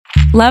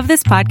Love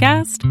this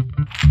podcast?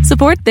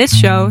 Support this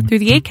show through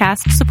the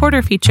Acast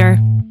supporter feature.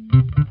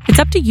 It's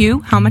up to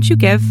you how much you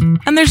give,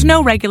 and there's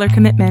no regular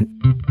commitment.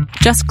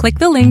 Just click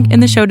the link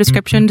in the show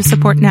description to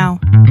support now.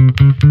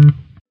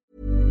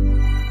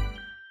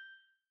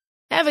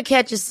 Ever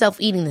catch yourself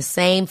eating the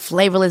same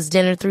flavorless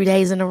dinner 3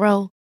 days in a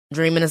row?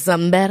 Dreaming of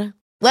something better?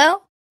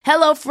 Well,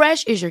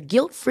 HelloFresh is your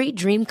guilt-free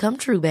dream come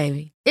true,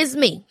 baby. It's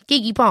me,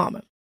 Keke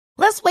Palmer.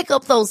 Let's wake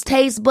up those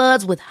taste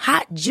buds with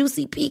hot,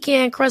 juicy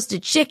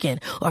pecan-crusted chicken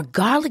or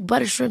garlic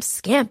butter shrimp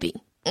scampi.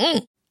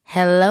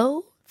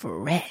 Hello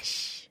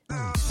Fresh.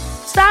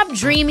 Stop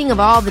dreaming of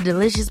all the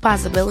delicious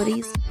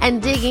possibilities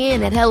and dig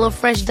in at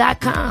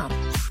HelloFresh.com.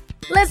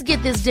 Let's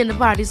get this dinner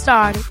party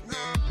started.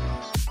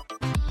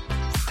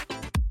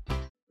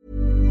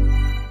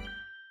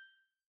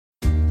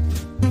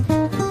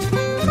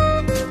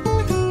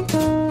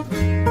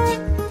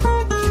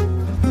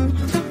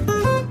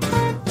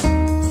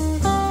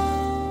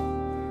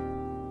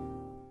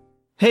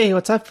 Hey,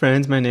 what's up,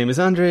 friends? My name is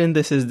Andre, and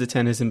this is the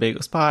Tennis and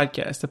Bagels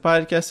podcast, a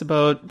podcast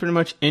about pretty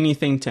much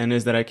anything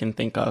tennis that I can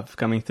think of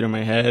coming through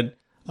my head,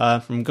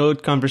 from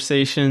GOAT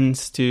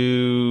conversations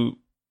to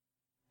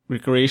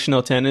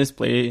recreational tennis,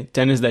 play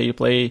tennis that you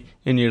play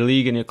in your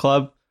league, in your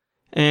club,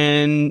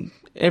 and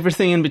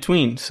everything in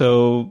between.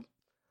 So,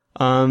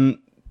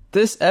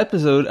 this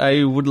episode,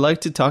 I would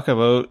like to talk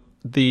about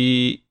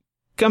the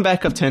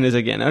comeback of tennis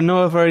again. I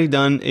know I've already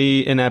done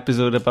an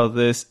episode about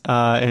this,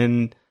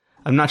 and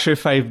I'm not sure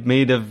if I've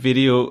made a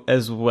video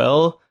as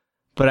well,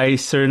 but I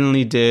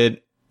certainly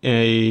did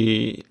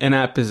an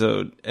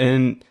episode.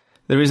 And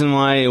the reason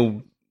why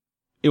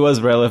it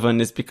was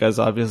relevant is because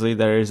obviously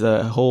there is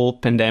a whole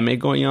pandemic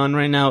going on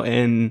right now,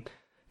 and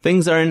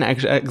things aren't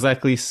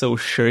exactly so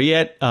sure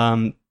yet.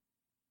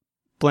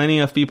 Plenty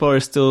of people are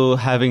still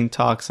having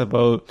talks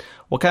about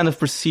what kind of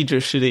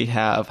procedures should they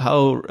have,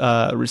 how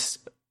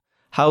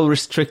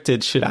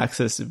restricted should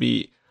access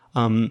be.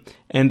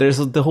 And there's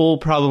the whole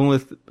problem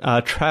with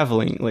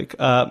traveling. Like,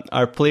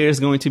 are players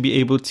going to be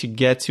able to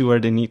get to where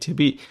they need to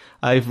be?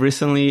 I've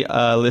recently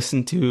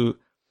listened to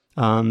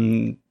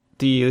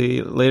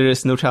the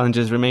latest No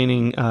Challenges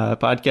Remaining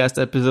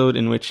podcast episode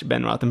in which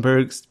Ben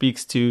Rothenberg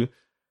speaks to,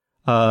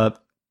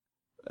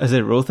 is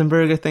it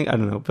Rothenberg? I think, I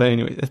don't know, but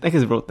anyways, I think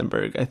it's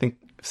Rothenberg. I think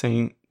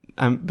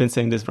I've been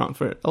saying this wrong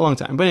for a long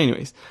time, but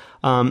anyways,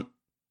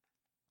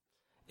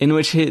 in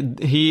which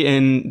he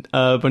and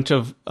a bunch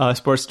of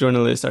sports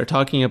journalists are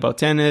talking about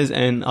tennis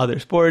and other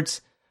sports.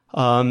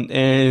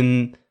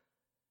 And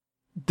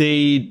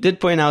they did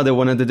point out that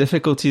one of the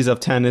difficulties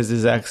of tennis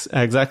is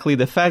exactly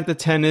the fact that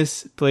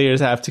tennis players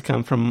have to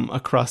come from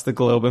across the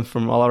globe and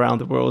from all around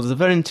the world. It's a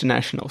very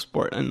international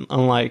sport. And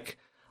unlike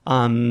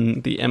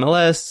the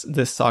MLS,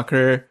 the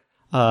soccer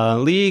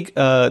league,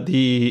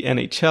 the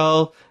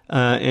NHL,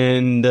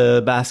 and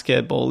the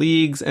basketball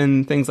leagues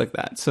and things like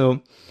that.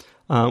 So,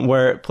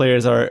 where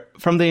players are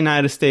from the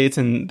United States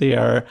and they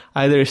are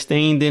either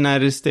staying in the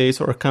United States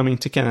or coming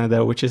to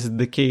Canada, which is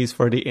the case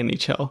for the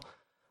NHL.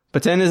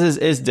 But tennis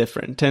is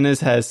different.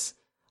 Tennis has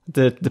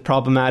the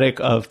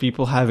problematic of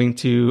people having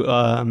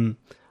to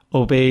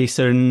obey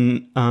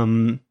certain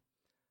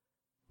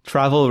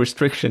travel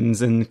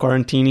restrictions and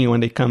quarantining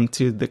when they come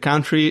to the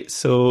country.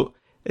 So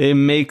it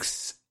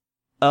makes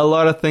a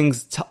lot of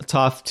things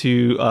tough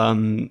to,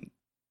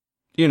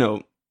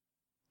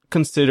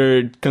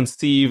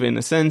 conceive in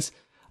a sense.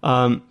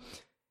 And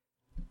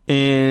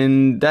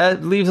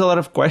that leaves a lot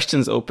of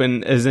questions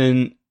open, as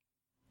in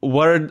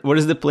what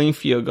is the playing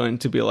field going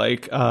to be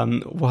like,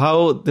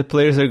 how the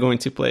players are going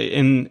to play,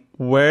 and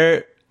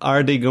where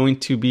are they going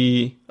to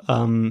be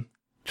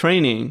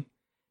training,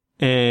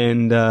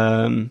 and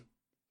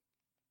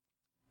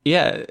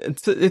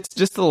it's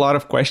just a lot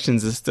of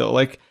questions still.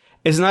 Like,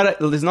 it's not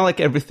like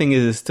everything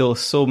is still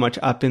so much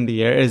up in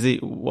the air as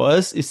it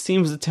was. It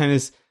seems that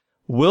tennis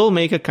will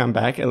make a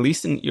comeback, at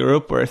least in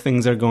Europe, where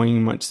things are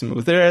going much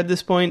smoother at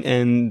this point,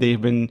 and they're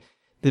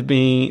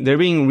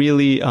being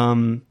really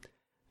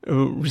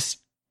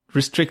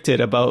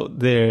restricted about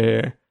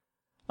their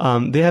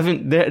they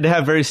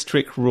have very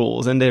strict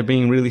rules, and they're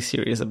being really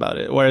serious about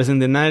it. Whereas in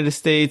the United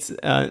States,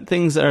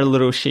 things are a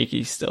little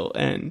shaky still,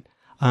 and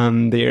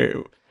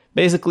they're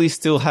basically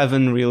still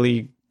haven't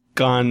really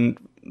gone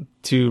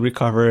to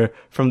recover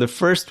from the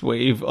first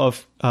wave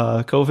of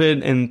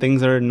COVID, and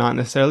things are not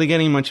necessarily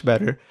getting much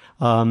better.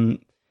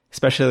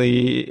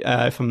 Especially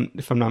if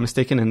I'm not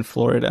mistaken, in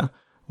Florida,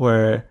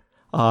 where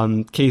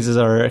cases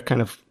are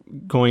kind of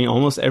going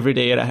almost every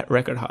day at a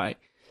record high.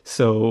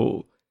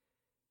 So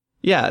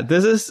yeah,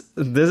 this is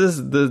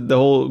the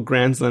whole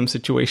Grand Slam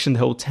situation, the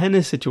whole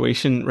tennis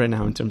situation right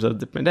now in terms of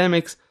the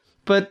pandemics.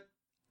 But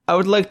I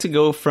would like to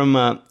go from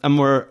a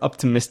more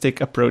optimistic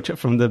approach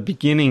from the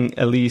beginning,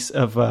 at least,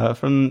 of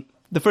from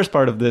the first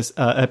part of this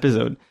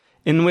episode,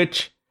 in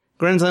which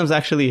Grand Slams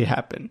actually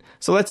happen.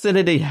 So let's say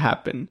that they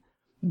happen.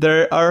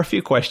 There are a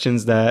few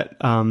questions that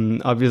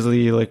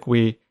obviously, like,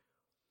 we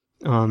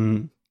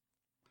wanted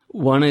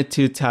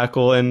to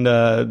tackle, and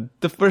the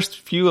first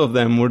few of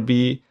them would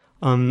be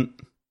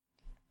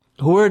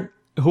who are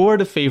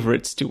the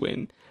favorites to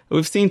win?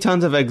 we've seen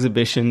tons of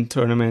exhibition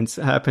tournaments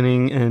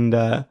happening, and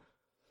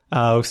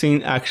we've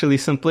seen actually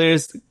some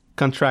players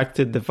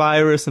contracted the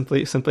virus.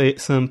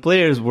 Some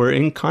players were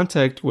in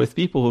contact with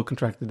people who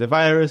contracted the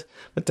virus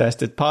but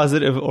tested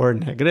positive or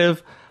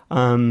negative.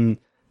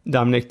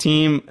 Dominic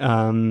Thiem,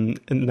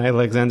 and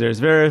Alexander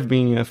Zverev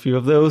being a few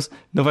of those.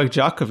 Novak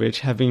Djokovic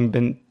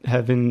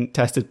having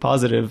tested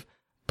positive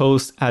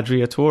post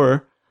Adria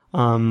Tour,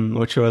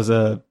 which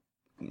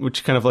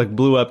kind of like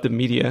blew up the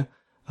media,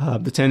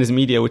 the tennis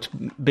media, which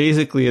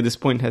basically at this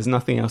point has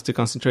nothing else to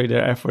concentrate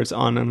their efforts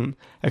on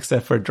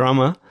except for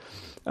drama,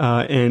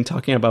 and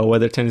talking about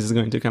whether tennis is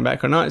going to come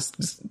back or not. It's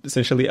just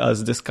essentially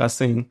us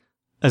discussing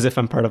as if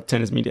I'm part of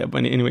tennis media.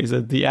 But anyways,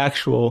 the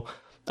actual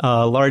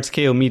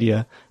large-scale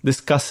media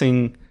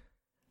discussing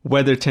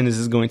whether tennis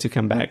is going to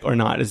come back or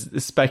not is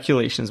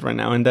speculations right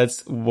now, and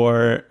that's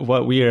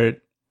what we are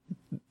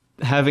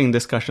having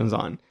discussions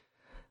on.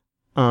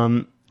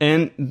 And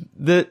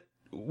the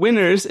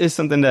winners is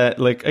something that,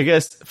 like, I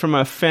guess from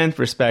a fan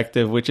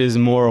perspective, which is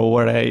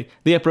more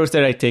the approach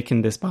that I take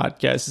in this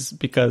podcast, is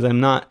because I'm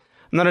not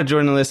a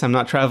journalist. I'm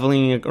not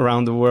traveling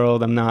around the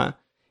world. I'm not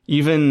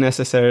even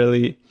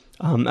necessarily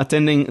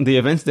attending the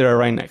events that are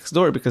right next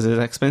door because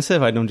it's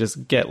expensive. I don't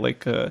just get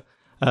like a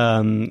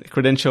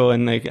credential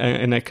and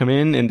I come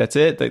in and that's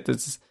it. Like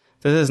this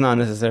is not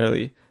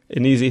necessarily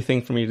an easy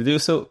thing for me to do.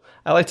 So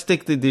I like to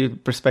take the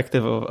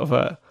perspective of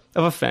a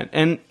fan,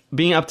 and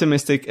being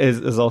optimistic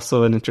is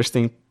also an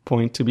interesting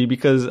point to be,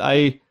 because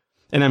I'm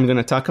going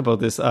to talk about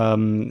this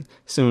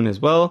soon as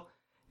well,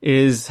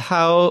 is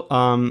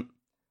how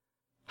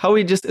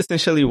we just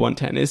essentially want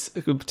tennis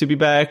to be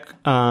back,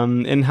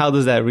 and how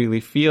does that really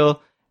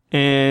feel?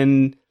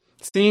 And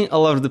seeing a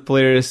lot of the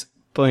players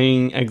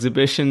playing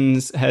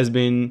exhibitions has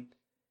been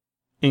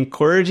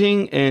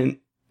encouraging and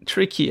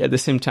tricky at the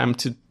same time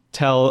to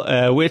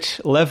tell which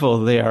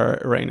level they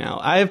are right now.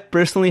 I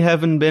personally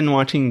haven't been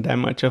watching that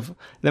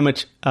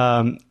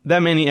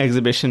many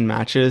exhibition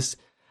matches.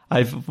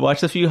 I've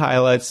watched a few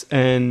highlights,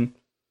 and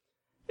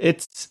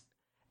it's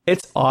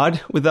odd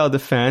without the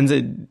fans.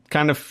 It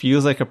kind of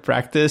feels like a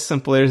practice.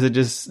 Some players that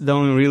just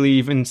don't really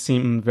even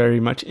seem very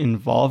much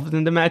involved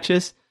in the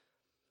matches.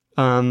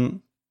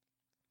 And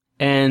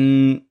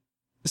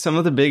some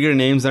of the bigger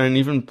names aren't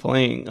even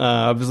playing.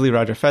 Obviously,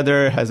 Roger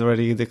Federer has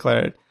already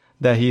declared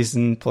that he's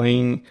not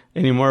playing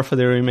anymore for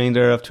the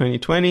remainder of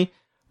 2020.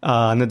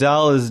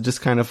 Nadal is just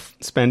kind of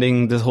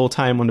spending this whole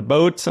time on the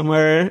boat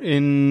somewhere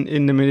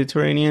in the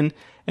Mediterranean.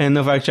 And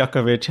Novak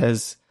Djokovic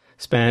has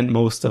spent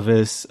most of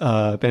his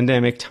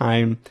pandemic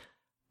time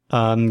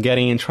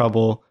getting in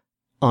trouble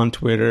on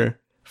Twitter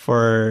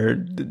for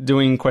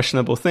doing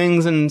questionable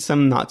things, and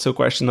some not so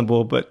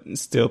questionable, but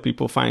still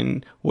people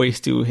find ways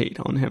to hate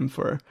on him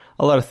for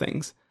a lot of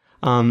things.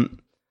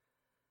 And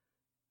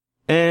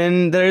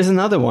there's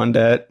another one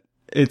that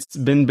it's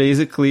been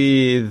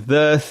basically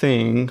the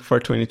thing for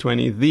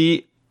 2020,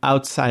 the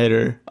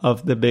outsider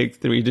of the big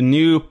three, the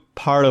new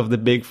part of the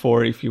big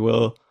four, if you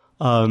will,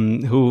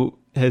 who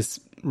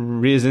has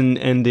risen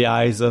in the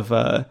eyes of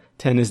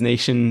tennis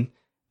nation,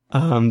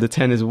 the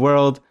tennis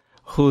world,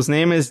 whose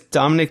name is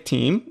Dominic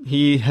Thiem.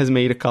 He has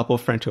made a couple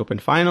of French Open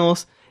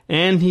finals,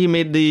 and he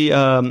made the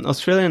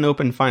Australian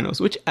Open finals,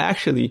 which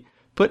actually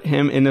put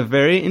him in a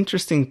very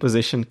interesting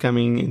position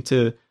coming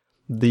into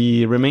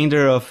the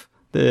remainder of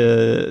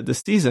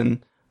the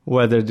season,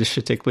 whether this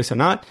should take place or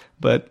not,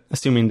 but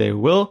assuming they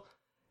will,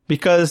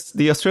 because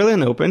the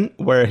Australian Open,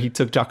 where he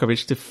took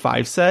Djokovic to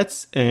 5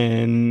 sets,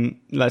 and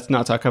let's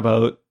not talk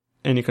about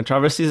any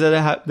controversies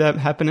that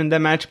happened in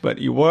that match, but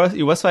it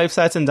was 5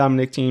 sets, and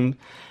Dominic Thiem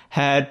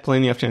had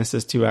plenty of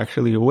chances to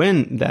actually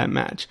win that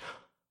match,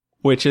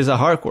 which is a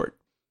hard court.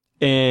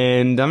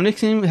 And Dominic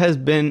Thiem has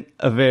been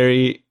a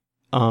very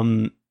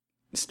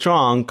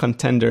strong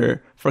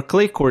contender for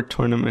clay court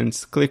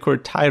tournaments, clay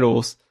court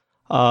titles,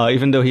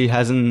 even though he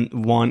hasn't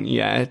won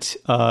yet.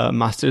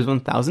 Masters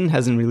 1000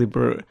 hasn't really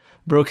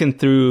broken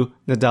through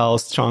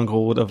Nadal's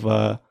stronghold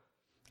of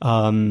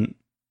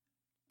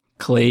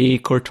clay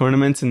court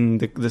tournaments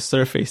and the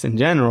surface in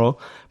general,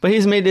 but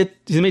he's made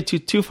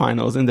two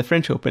finals in the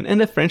French Open,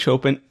 and the French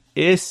Open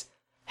is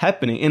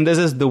happening. And this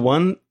is the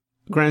one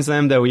Grand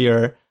Slam that we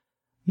are,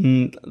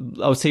 I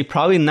would say,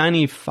 probably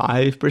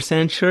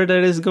 95% sure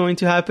that is going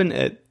to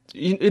happen.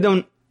 You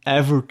don't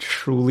ever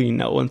truly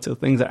know until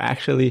things are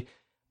actually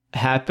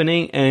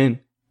happening, and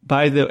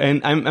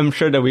I'm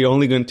sure that we're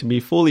only going to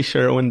be fully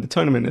sure when the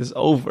tournament is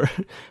over,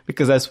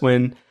 because that's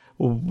when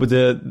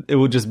it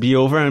will just be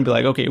over and be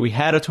like, okay, we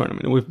had a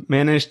tournament. We've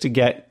managed to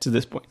get to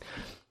this point.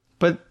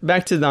 But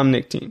back to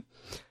Dominic Thiem.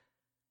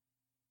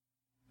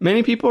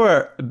 Many people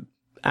are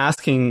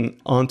asking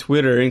on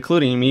Twitter,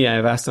 including me,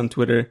 I've asked on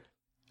Twitter,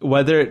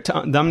 whether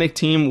Dominic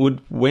Thiem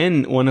would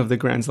win one of the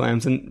Grand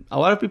Slams. And a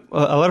lot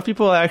of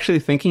people are actually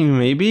thinking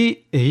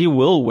maybe he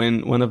will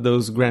win one of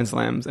those Grand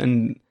Slams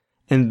and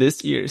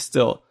this year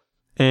still.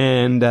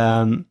 And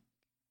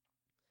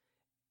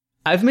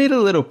I've made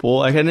a little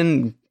poll.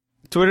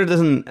 Twitter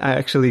doesn't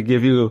actually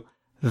give you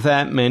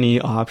that many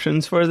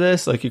options for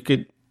this. Like, you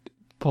could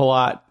pull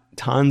out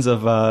tons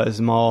of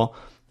small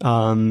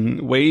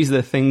ways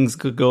that things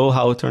could go,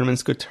 how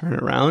tournaments could turn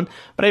around.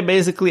 But I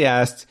basically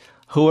asked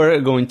who are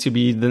going to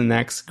be the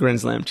next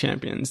Grand Slam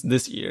champions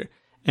this year.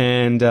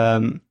 And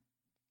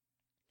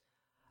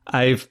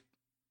I've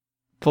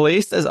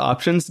placed as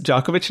options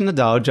Djokovic and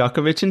Nadal,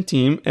 Djokovic and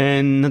team,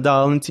 and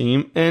Nadal and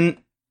team, and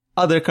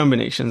other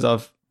combinations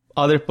of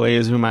other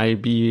players who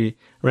might be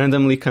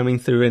randomly coming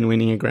through and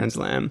winning a Grand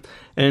Slam.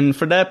 And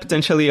for that,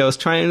 potentially, I was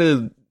trying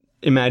to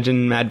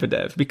imagine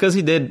Medvedev, because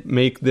he did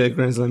make the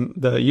Grand Slam,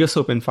 the US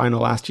Open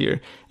final last year,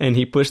 and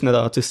he pushed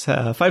Nadal to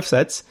 5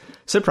 sets.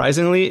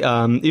 Surprisingly,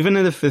 even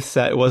in the 5th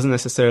set, it wasn't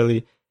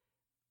necessarily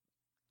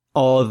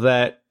all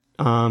that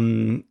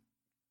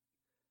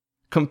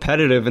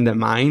competitive in the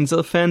minds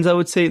of fans, I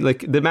would say.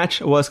 Like, the match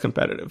was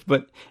competitive,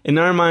 but in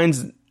our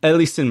minds, at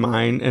least in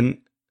mine, and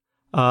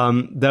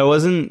there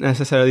wasn't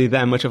necessarily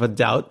that much of a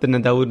doubt that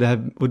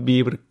Nadal would be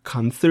able to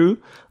come through,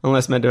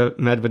 unless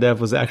Medvedev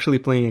was actually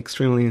playing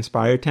extremely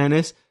inspired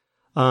tennis.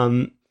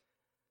 But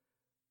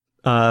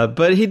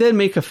he did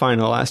make a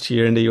final last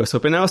year in the US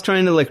Open. I was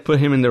trying to put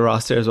him in the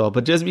roster as well,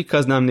 but just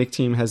because Dominic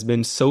Thiem has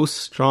been so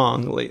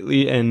strong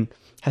lately and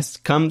has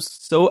come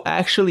so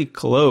actually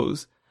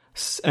close,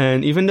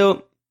 and even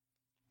though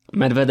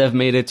Medvedev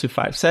made it to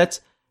 5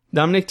 sets,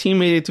 Dominic Thiem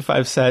made it to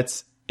 5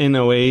 sets in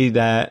a way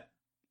that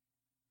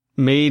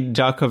made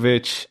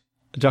Djokovic's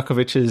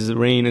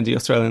reign in the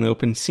Australian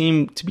Open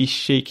seem to be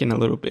shaken a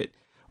little bit.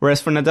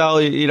 Whereas for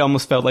Nadal, it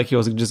almost felt like he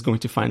was just going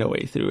to find a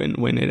way through and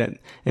win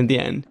it in the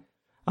end.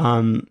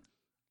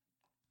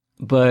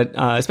 But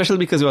especially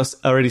because it was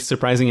already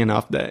surprising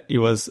enough that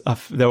there was a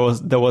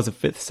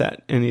 5th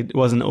set and it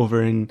wasn't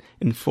over in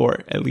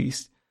 4 at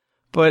least.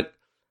 But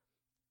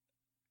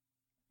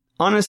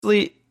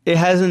honestly, it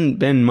hasn't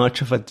been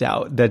much of a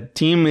doubt that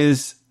Thiem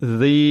is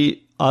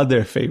the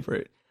other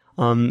favorite.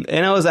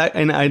 That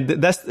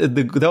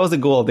was the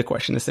goal of the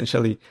question,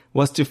 essentially,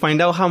 was to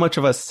find out how much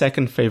of a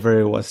second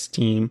favorite was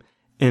Thiem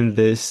in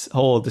this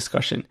whole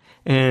discussion.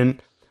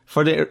 And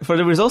for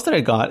the results that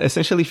I got,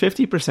 essentially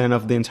 50%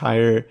 of the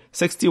entire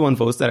 61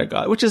 votes that I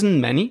got, which isn't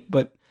many,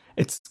 but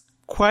it's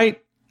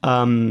quite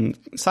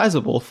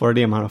sizable for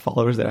the amount of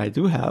followers that I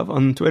do have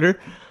on Twitter.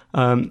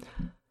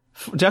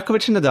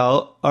 Djokovic and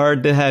Nadal are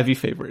the heavy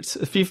favorites.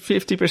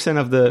 50%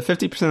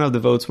 of the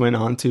votes went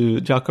on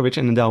to Djokovic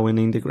and Nadal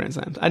winning the Grand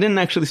Slams. I didn't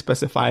actually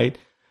specify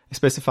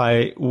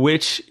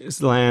which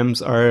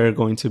slams are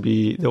going to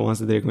be the ones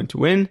that they're going to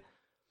win.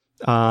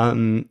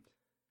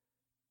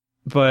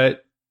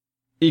 But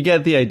you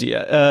get the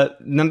idea.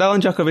 Nadal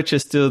and Djokovic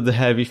is still the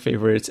heavy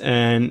favorites,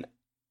 and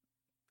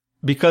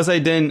because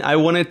I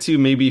wanted to,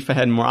 maybe if I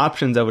had more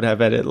options, I would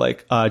have added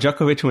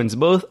Djokovic wins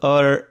both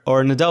or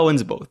Nadal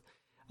wins both.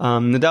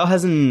 Nadal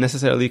hasn't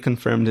necessarily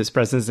confirmed his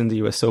presence in the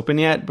US Open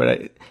yet,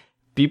 but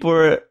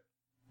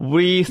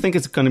we think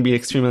it's going to be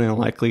extremely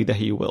unlikely that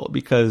he will,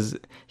 because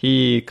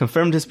he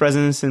confirmed his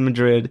presence in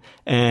Madrid,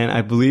 and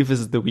I believe this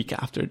is the week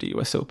after the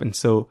US Open.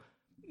 So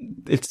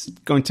it's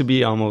going to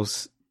be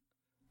almost,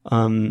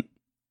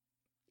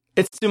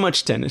 it's too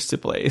much tennis to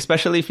play,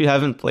 especially if you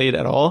haven't played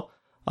at all,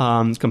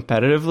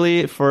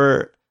 competitively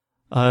for,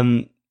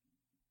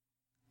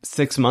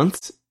 6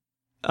 months.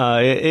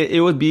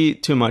 It would be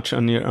too much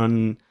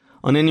on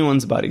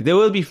anyone's body. They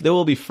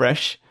will be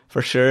fresh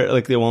for sure.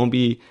 They won't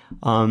be.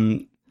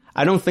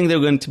 I don't think they're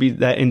going to be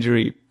that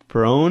injury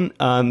prone.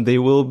 They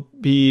will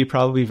be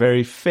probably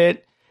very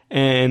fit,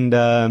 and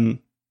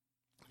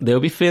they'll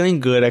be feeling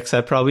good,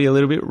 except probably a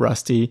little bit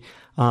rusty.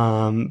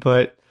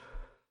 But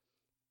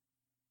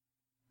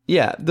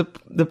yeah,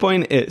 the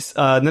point is,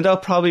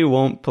 Nadal probably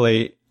won't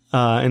play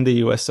in the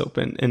US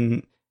Open,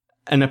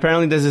 and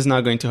apparently this is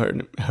not going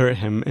to hurt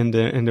him in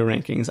the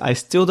rankings. I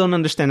still don't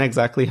understand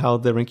exactly how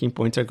the ranking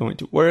points are going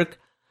to work.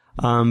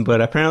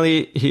 But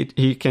apparently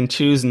he can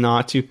choose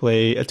not to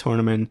play a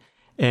tournament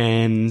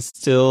and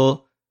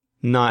still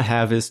not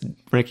have his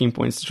ranking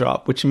points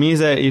drop, which means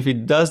that if he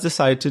does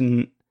decide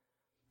to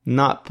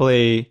not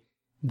play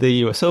the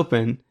US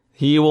Open,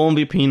 he won't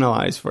be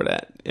penalized for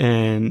that.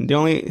 And the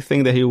only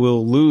thing that he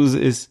will lose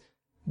is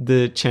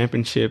the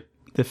championship,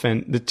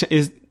 defending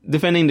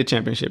the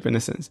championship in a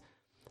sense.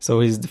 So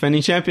he's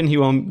defending champion, he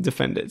won't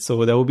defend it.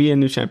 So there will be a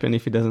new champion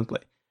if he doesn't play.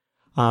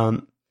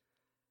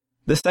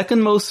 The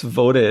second most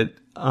voted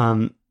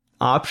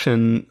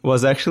option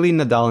was actually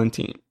Nadal and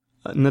Thiem.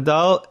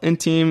 Nadal and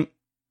Thiem,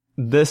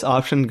 this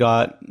option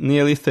got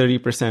nearly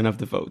 30% of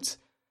the votes.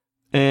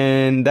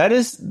 And that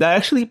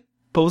actually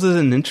poses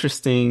an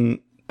interesting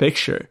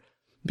picture,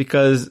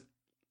 because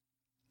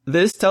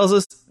this tells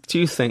us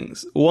two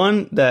things.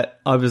 One, that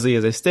obviously,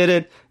 as I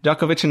stated,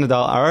 Djokovic and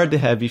Nadal are the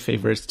heavy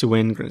favorites to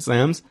win Grand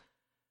Slams.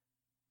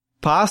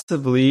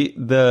 Possibly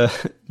the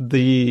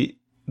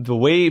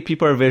way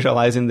people are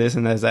visualizing this,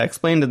 and as I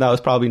explained, Nadal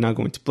is probably not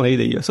going to play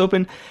the US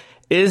Open,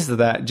 is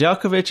that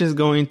Djokovic is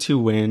going to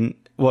win.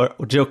 Well,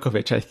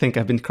 Djokovic, I think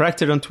I've been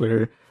corrected on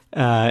Twitter,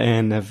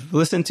 and I've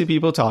listened to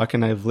people talk,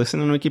 and I've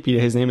listened on Wikipedia.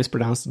 His name is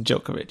pronounced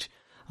Djokovic.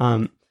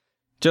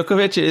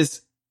 Djokovic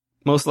is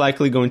most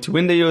likely going to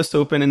win the US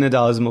Open, and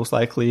Nadal is most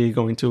likely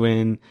going to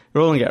win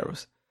Roland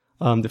Garros,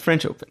 the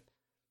French Open.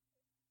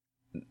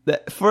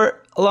 that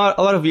for a lot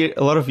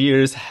of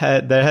years,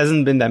 there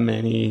hasn't been that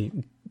many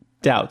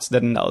doubts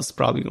that Nadal is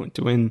probably going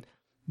to win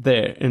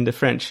there in the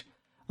French.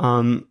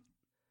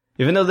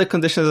 Even though the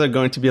conditions are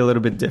going to be a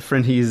little bit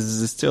different,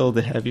 he's still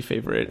the heavy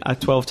favorite. A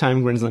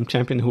 12-time Grand Slam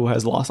champion who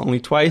has lost only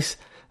twice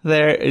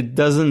there, it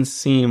doesn't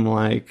seem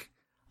like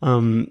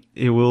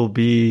it will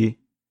be...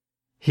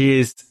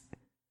 He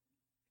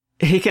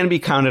can be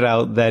counted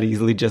out that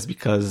easily just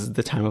because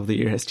the time of the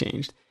year has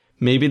changed.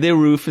 Maybe the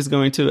roof is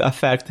going to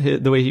affect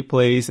the way he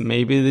plays.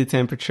 Maybe the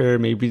temperature,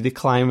 maybe the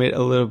climate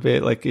a little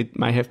bit. Like, it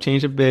might have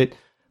changed a bit.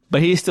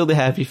 But he's still the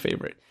heavy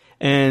favorite.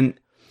 And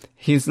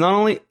he's not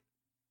only...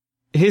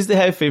 He's the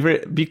heavy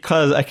favorite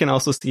because I can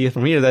also see it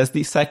from here. That's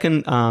the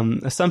second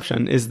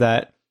assumption, is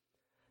that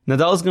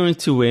Nadal is going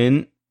to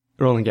win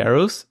Roland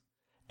Garros.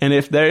 And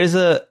if there is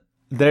a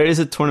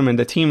tournament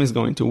the team is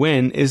going to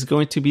win, is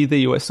going to be the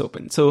US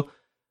Open. So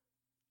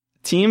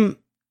team's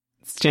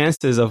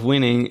chances of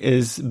winning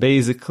is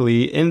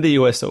basically in the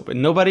US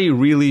Open. Nobody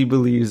really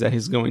believes that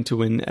he's going to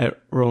win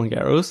at Roland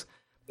Garros.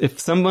 If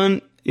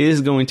someone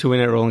is going to win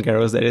at Roland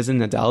Garros that isn't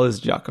Nadal,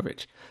 is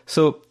Djokovic.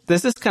 So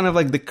this is kind of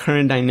like the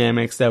current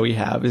dynamics that we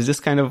have. Is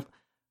just kind of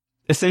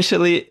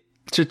essentially,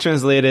 to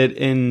translate it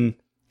in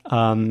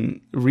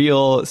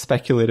real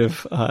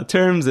speculative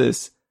terms,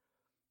 is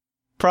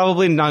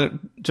probably not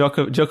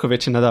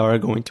Djokovic and Nadal are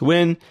going to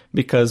win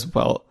because,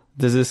 well,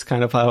 this is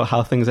kind of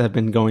how things have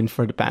been going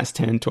for the past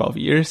 10, 12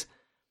 years.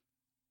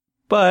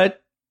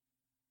 But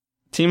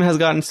team has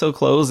gotten so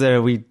close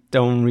that we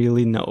don't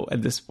really know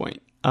at this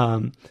point.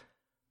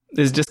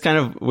 It's just kind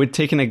of, we're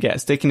taking a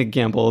guess, taking a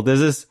gamble.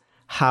 This is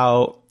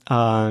how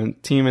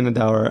team and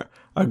Nadal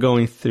are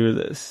going through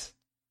this.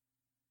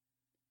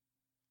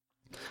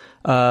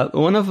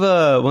 One of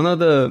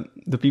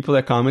the people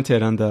that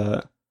commented on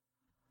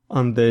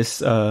this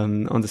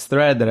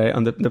thread that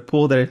on the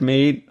poll that I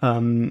made,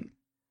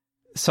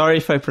 sorry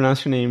if I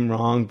pronounce your name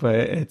wrong, but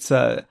it's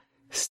Siddhant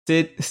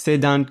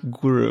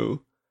Guru,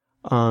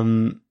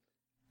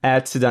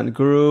 at Siddhant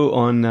Guru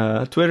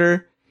on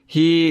Twitter.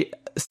 He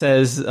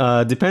says,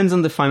 depends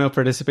on the final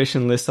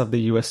participation list of the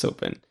US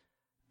Open.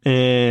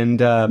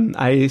 And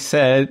I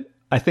said,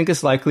 I think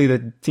it's likely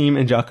that Thiem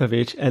and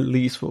Djokovic at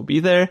least will be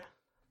there.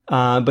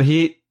 But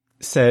he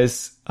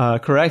says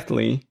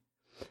correctly,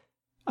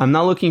 I'm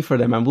not looking for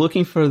them. I'm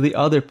looking for the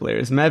other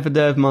players.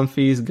 Medvedev,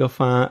 Monfils,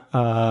 Goffin,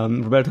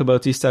 Roberto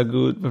Bautista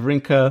Agut,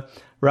 Wawrinka,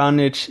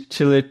 Raonic,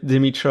 Cilic,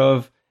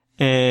 Dimitrov,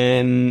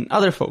 and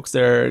other folks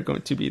that are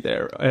going to be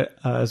there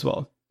as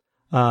well.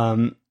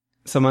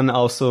 Someone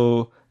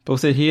also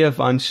posted here,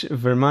 Vansh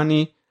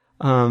Vermani,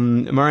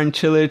 Marin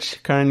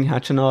Cilic, Karen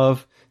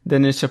Khachanov,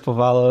 Denis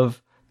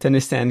Shapovalov,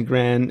 Tennis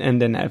Sandgren, and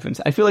Dan Evans.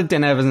 I feel like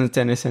Dan Evans and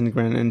Tennis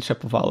Sandgren and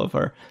Shapovalov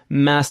are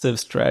massive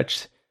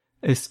stretches.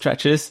 Karen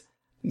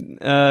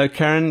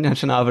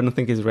Khachanov, I don't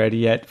think is ready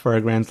yet for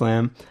a Grand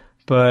Slam,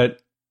 but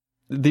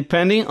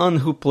depending on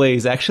who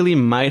plays, actually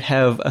might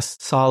have a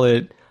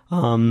solid.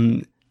 Let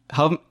me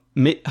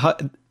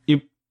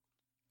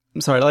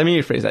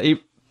rephrase that.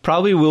 It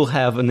probably will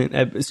have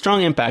a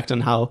strong impact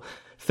on how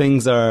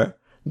things are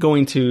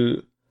going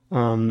to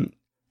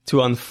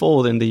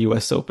unfold in the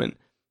US Open.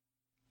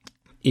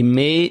 It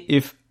may,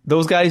 if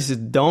those guys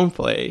don't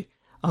play,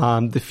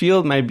 the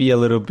field might be a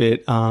little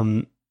bit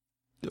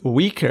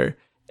weaker,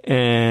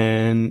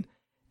 and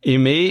it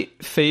may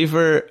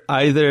favor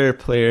either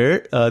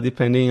player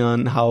depending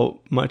on how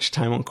much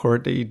time on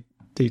court they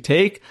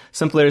take.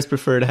 Some players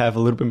prefer to have a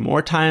little bit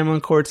more time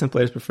on court. Some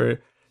players prefer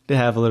to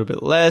have a little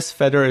bit less.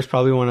 Federer is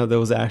probably one of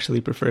those that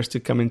actually prefers to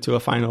come into a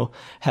final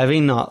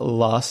having not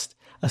lost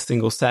a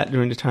single set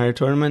during the entire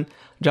tournament.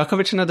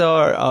 Djokovic and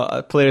Nadal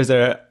are players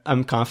that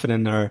I'm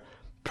confident are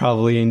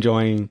probably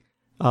enjoying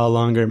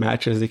longer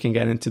matches. They can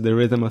get into the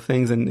rhythm of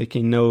things, and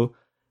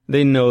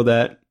they know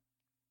that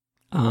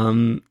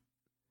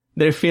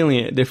they're feeling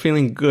it. They're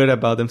feeling good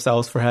about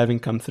themselves for having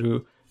come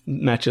through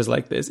matches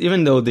like this,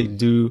 even though they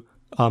do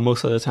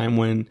most of the time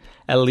win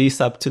at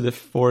least up to the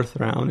fourth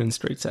round in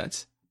straight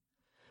sets.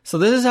 So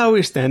this is how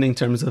we're standing in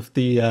terms of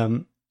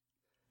the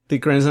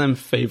Grand Slam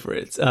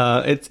favorites.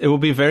 It will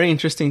be very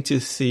interesting to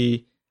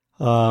see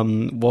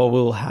what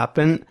will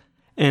happen,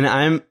 and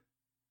I'm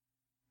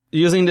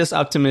using this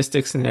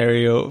optimistic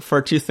scenario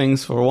for two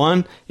things. For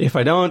one, if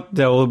I don't,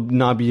 there will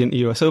not be an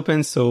US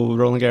Open, so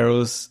Roland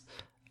Garros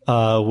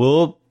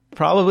will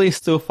probably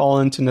still fall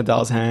into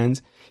Nadal's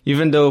hands,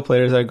 even though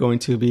players are going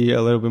to be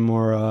a little bit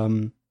more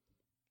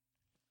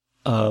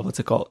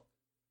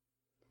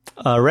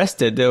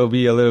rested. They'll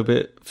be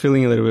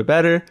feeling a little bit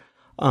better.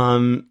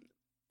 But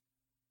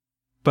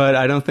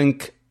I don't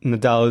think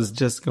Nadal is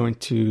just going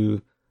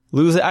to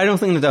lose it. I don't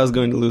think Nadal is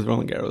going to lose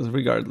Roland Garros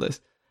regardless.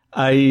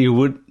 I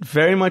would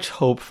very much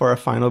hope for a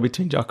final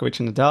between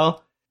Djokovic and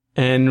Nadal.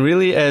 And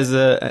really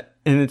and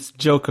it's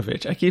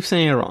Djokovic. I keep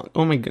saying it wrong.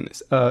 Oh my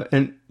goodness. I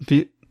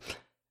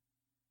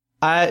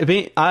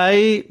being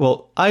a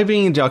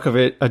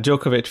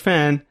Djokovic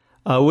fan,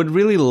 would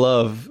really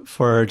love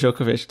for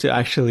Djokovic to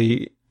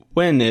actually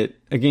win it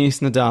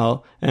against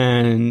Nadal.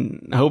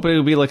 And I hope it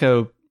would be like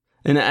a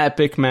an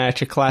epic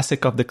match, a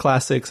classic of the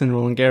classics in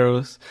Roland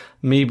Garros.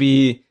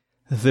 Maybe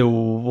the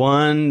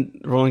one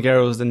Roland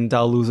Garros that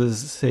Nadal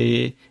loses,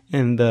 say,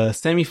 in the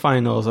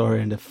semifinals or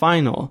in the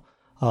final.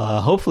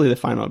 Hopefully the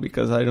final,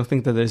 because I don't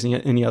think that there's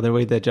any other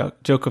way that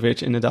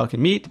Djokovic and Nadal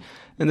can meet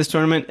in this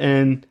tournament,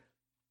 and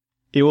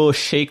it will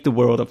shake the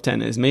world of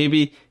tennis.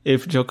 Maybe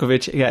if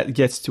Djokovic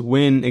gets to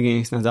win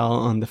against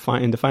Nadal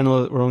in the final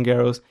of Roland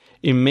Garros,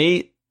 it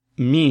may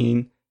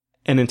mean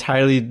an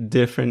entirely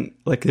different,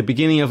 like the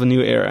beginning of a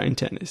new era in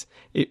tennis.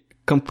 It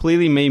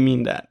completely may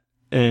mean that.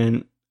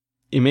 And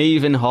it may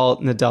even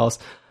halt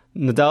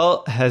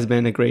Nadal has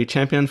been a great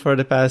champion for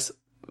the past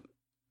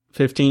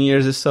 15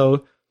 years or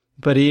so,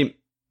 but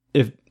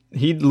if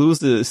he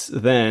loses,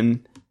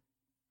 then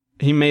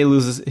he may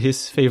lose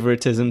his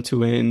favoritism to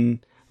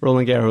win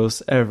Roland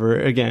Garros ever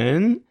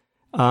again.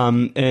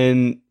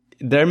 And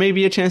there may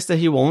be a chance that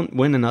he won't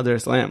win another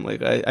slam.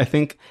 Like, I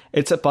think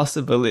it's a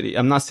possibility.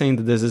 I'm not saying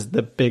that this is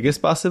the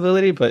biggest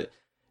possibility, but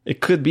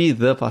it could be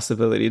the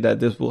possibility that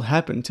this will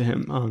happen to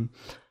him.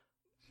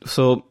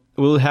 So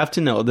we'll have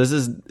to know. This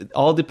is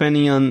all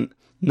depending on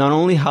not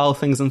only how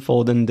things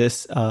unfold in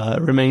this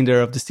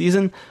remainder of the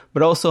season,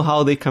 but also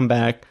how they come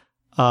back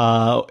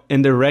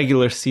in the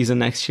regular season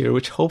next year,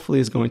 which hopefully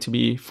is going to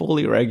be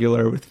fully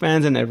regular with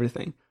fans and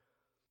everything.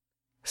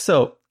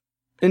 So,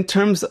 in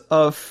terms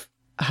of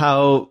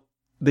how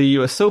the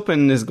US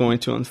Open is going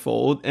to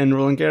unfold and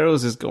Roland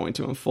Garros is going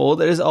to unfold,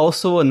 there is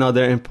also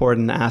another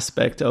important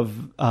aspect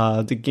of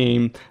the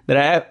game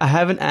that I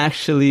haven't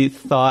actually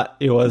thought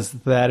it was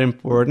that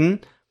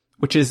important,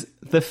 which is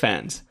the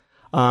fans.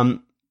 I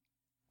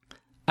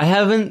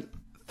haven't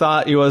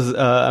thought it was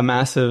a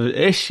massive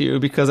issue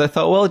because I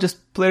thought, well,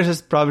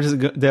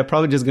 they're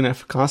probably just going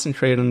to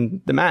concentrate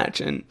on the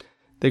match and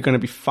they're going to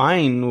be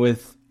fine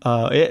with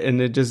it, and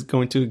they're just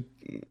going to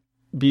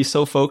be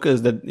so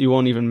focused that it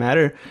won't even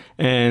matter,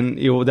 and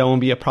there won't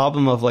be a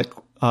problem of like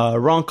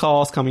wrong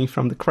calls coming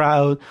from the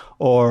crowd,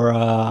 or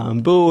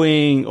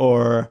booing,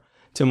 or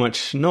too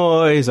much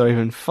noise, or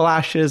even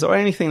flashes, or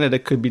anything that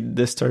it could be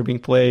disturbing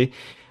play,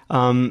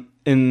 and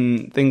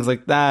things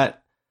like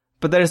that.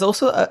 But there's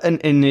also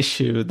an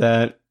issue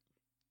that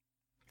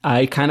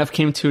I kind of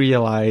came to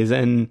realize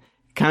and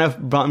kind of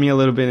brought me a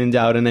little bit in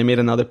doubt, and I made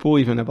another poll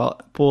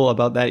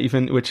about that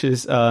even, which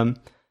is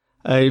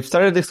I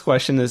started this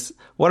question is,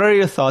 what are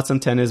your thoughts on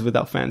tennis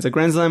without fans? A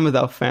Grand Slam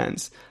without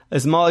fans?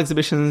 Small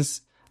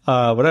exhibitions,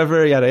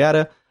 whatever, yada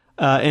yada.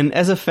 And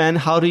as a fan,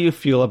 how do you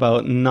feel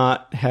about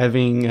not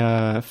having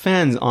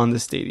fans on the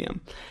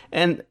stadium?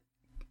 And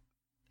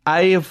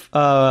I have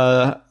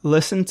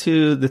listened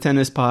to the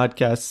tennis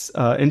podcast's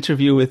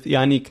interview with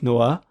Yannick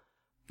Noah,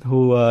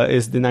 who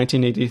is the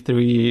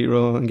 1983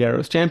 Roland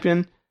Garros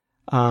champion.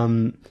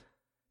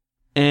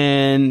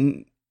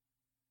 And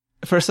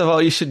first of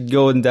all, you should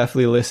go and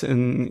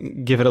definitely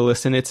give it a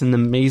listen. It's an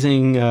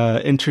amazing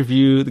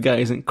interview. The guy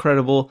is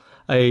incredible.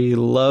 I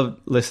love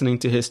listening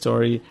to his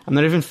story. I'm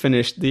not even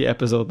finished the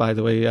episode, by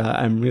the way.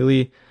 I'm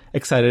really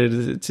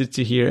excited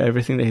to hear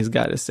everything that he's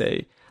got to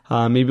say.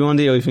 Maybe one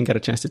day I'll even get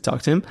a chance to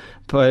talk to him.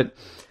 But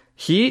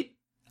he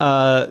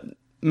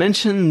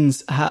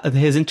mentions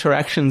his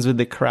interactions with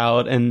the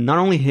crowd, and not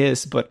only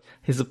his, but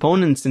his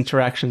opponents'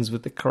 interactions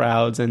with the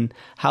crowds, and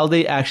how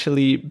they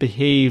actually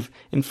behave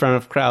in front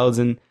of crowds,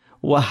 and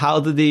how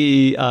do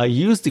they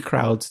use the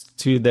crowds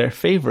to their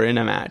favor in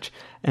a match.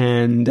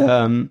 And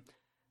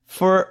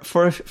for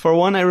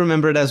one, I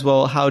remembered as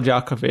well how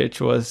Djokovic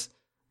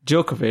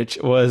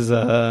was.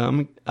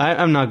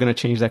 I'm not going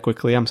to change that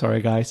quickly. I'm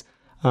sorry, guys.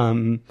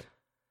 But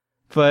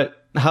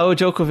how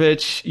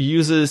Djokovic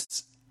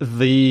uses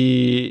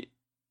the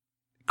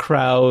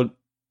crowd,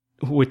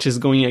 which is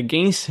going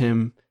against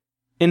him,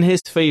 in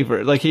his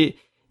favor. Like he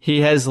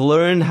has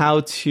learned how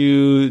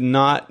to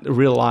not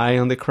rely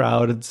on the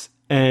crowds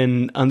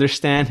and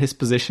understand his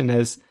position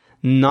as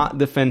not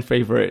the fan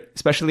favorite,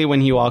 especially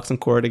when he walks on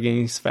court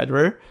against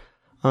Federer.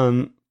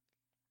 And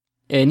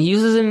he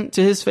uses it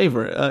to his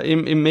favor.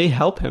 It may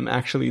help him,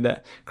 actually,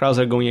 that crowds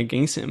are going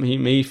against him. He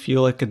may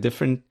feel like a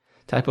different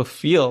type of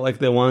feel, like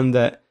the one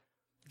that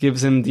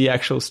gives him the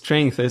actual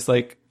strength. It's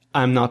like,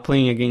 I'm not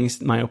playing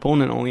against my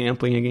opponent only, I'm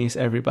playing against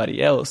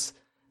everybody else.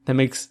 That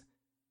makes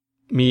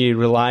me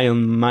rely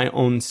on my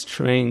own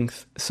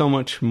strength so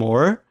much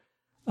more.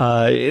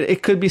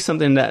 It could be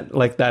something that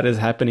like that is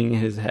happening in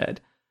his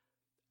head.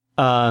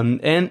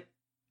 And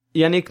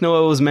Yannick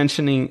Noah was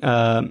mentioning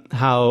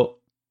how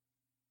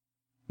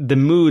the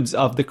moods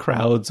of the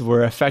crowds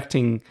were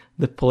affecting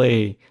the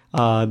play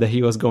that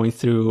he was going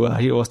through.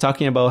 He was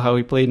talking about how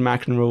he played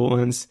McEnroe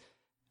once.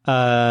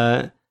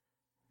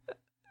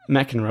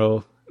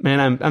 McEnroe.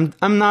 Man,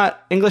 I'm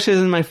not, English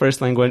isn't my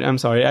first language. I'm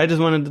sorry. I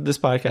just wanted this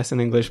podcast in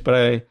English,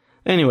 but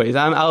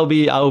I'll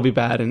be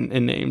bad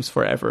in names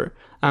forever.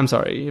 I'm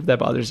sorry if that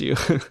bothers you.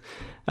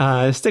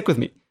 Stick with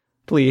me,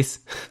 please.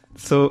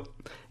 So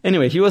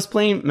anyway, he was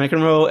playing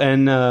McEnroe,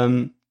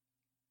 and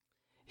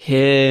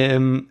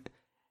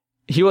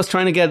he was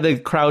trying to get the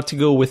crowd to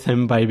go with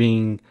him by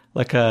being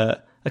like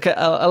a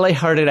a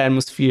lighthearted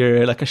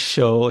atmosphere, like a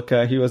show.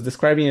 He was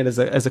describing it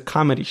as a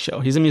comedy show.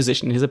 He's a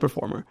musician, he's a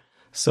performer,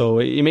 so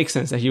it makes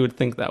sense that he would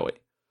think that way.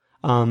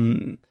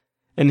 And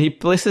he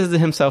places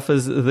himself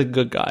as the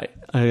good guy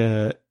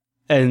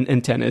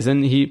in tennis,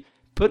 and he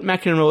put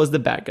McEnroe as the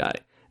bad guy.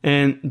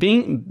 And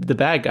being the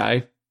bad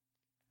guy,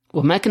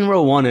 what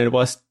McEnroe wanted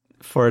was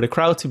for the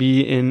crowd to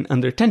be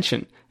under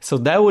tension, so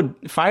that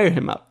would fire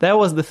him up. That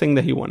was the thing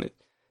that he wanted.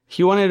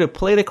 He wanted to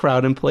play the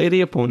crowd and play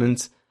the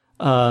opponents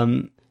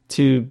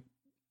to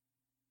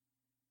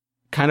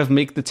kind of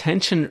make the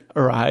tension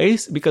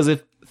arise, because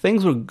if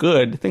things were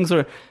good, things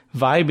were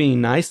vibing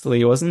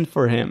nicely, it wasn't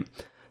for him.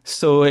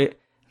 So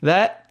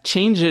that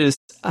changes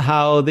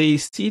how they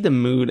see the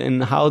mood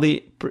and how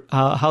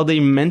they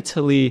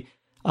mentally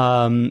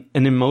and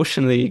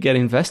emotionally get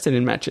invested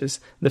in matches.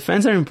 The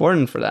fans are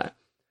important for that.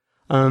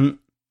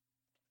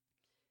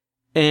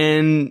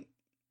 And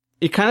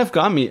it kind of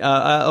got me.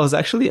 I was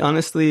actually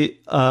honestly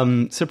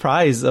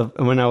surprised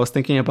when I was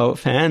thinking about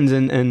fans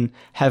and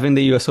having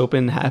the US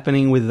Open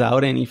happening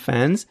without any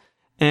fans.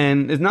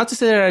 And it's not to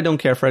say that I don't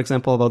care, for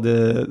example, about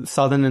the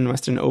Southern and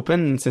Western Open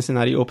and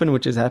Cincinnati Open,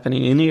 which is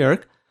happening in New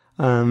York.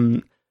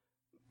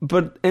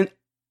 But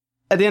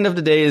at the end of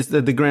the day, is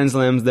that the Grand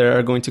Slams there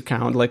are going to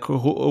count. Like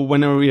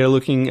whenever we are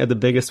looking at the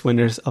biggest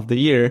winners of the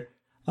year,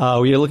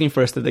 we are looking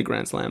first at the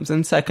Grand Slams,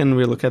 and second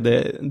we look at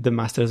the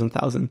Masters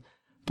 1000.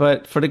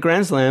 But for the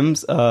Grand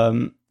Slams,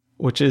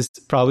 which is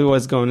probably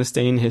what's going to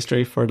stay in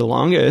history for the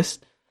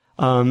longest,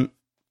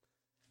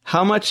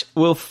 how much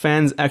will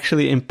fans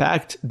actually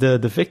impact the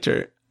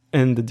victor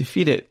and the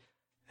defeated?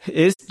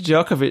 Is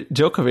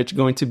Djokovic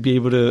going to be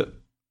able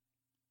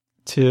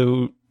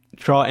to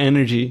draw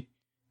energy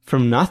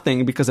from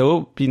nothing, because it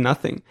will be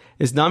nothing?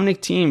 Is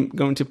Dominic Thiem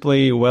going to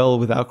play well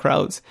without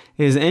crowds?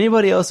 Is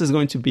anybody else is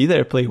going to be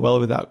there play well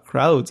without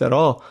crowds at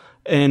all?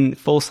 In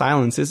full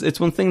silence. It's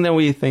one thing that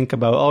we think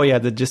about, oh yeah,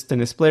 they're just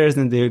tennis players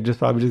and they're just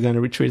probably just going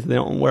to retreat to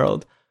their own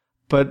world.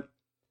 But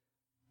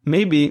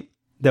maybe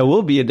there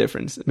will be a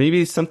difference.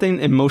 Maybe something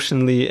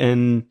emotionally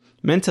and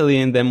mentally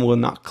in them will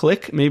not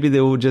click. Maybe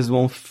they will just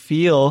won't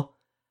feel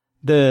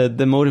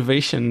the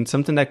motivation,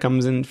 something that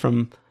comes in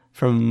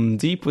from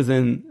deep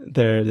within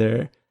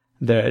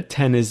their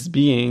tennis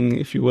being,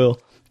 if you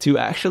will, to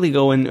actually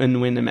go and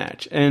win a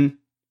match. And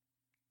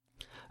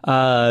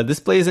this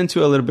plays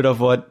into a little bit of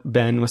what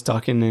Ben was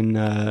talking in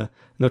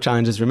No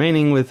Challenges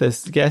Remaining with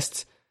his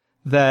guests,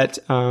 that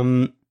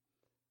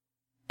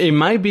it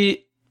might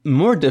be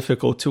more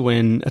difficult to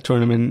win a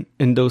tournament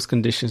in those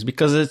conditions,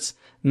 because it's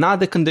not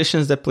the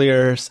conditions that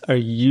players are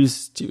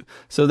used to.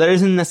 So there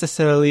isn't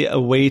necessarily a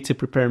way to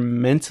prepare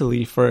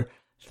mentally for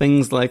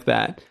things like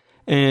that.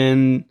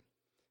 And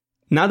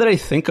now that I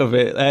think of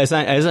it, as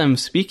I'm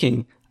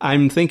speaking,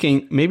 I'm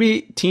thinking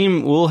maybe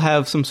Thiem will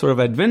have some sort of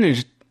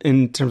advantage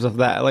in terms of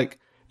that. Like,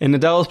 and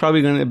Nadal is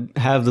probably going to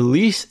have the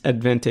least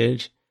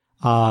advantage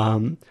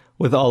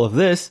with all of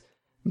this,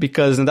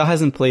 because Nadal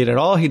hasn't played at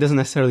all. He doesn't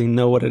necessarily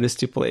know what it is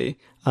to play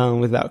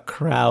without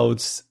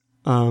crowds,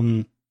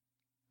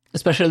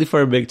 especially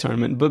for a big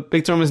tournament. But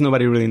big tournaments,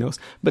 nobody really knows.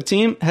 But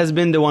Thiem has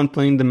been the one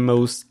playing the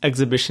most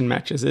exhibition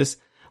matches. It's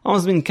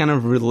almost been kind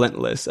of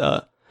relentless.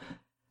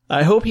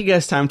 I hope he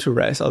gets time to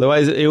rest.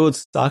 Otherwise, it would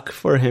suck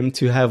for him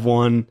to have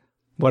won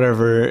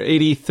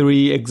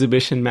 83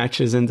 exhibition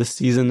matches in the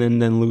season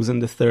and then lose in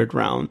the third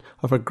round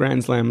of a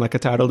Grand Slam, like a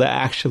title that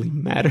actually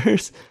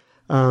matters.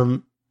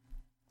 But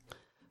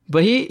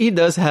he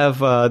does have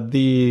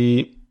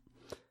probably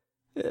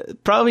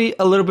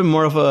a little bit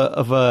more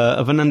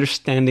of an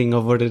understanding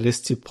of what it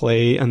is to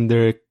play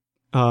under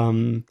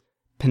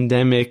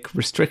pandemic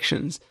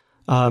restrictions.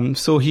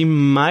 So he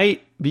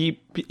might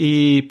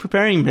be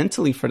preparing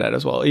mentally for that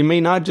as well. It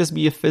may not just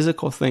be a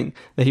physical thing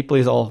that he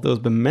plays all of those,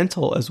 but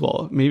mental as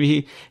well.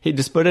 Maybe he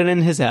just put it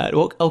in his head.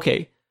 Well,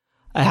 okay,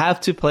 I have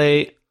to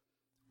play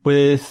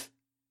with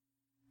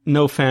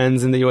no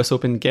fans in the US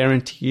Open,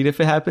 guaranteed if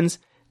it happens.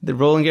 The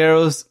Roland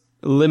Garros,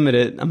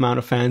 limited amount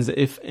of fans,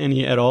 if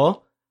any at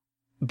all.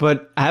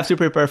 But I have to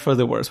prepare for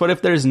the worst. What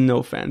if there's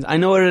no fans? I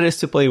know what it is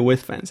to play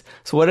with fans.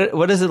 So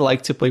what is it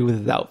like to play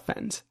without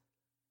fans?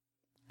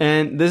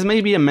 And this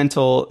may be a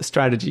mental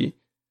strategy.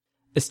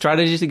 A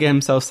strategy to get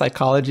himself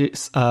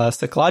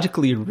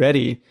psychologically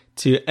ready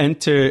to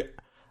enter.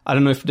 I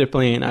don't know if they're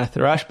playing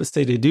Arthur Ashe, but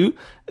say they do,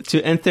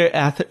 to enter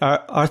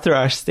Arthur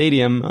Ashe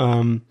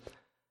Stadium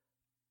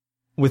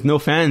with no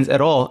fans at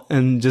all,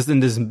 and just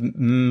in this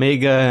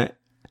mega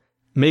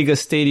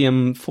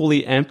stadium,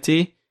 fully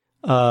empty,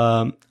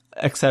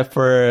 except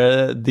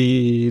for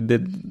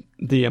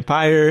the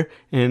umpire,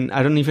 and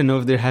I don't even know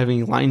if they're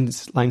having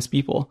lines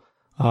people.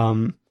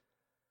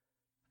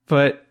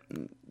 But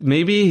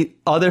maybe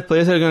other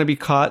players are going to be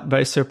caught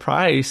by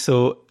surprise.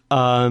 So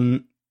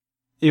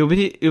it'll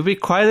be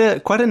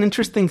quite an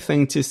interesting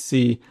thing to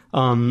see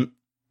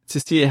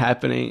it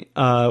happening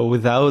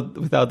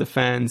without the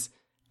fans.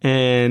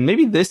 And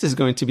maybe this is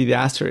going to be the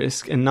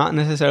asterisk, and not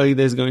necessarily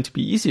this is going to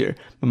be easier,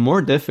 but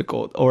more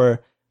difficult,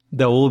 or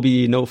there will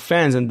be no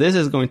fans, and this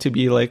is going to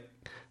be like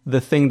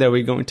the thing that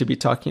we're going to be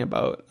talking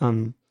about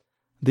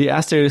the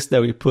asterisk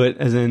that we put,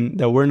 as in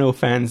there were no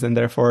fans, and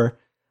therefore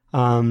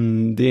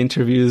the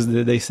interviews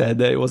that they said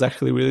that it was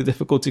actually really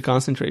difficult to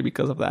concentrate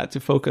because of that, to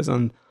focus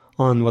on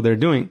what they're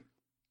doing.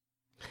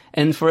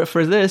 And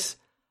for this,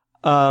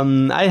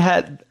 as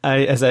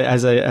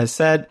I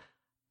said,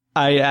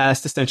 I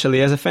asked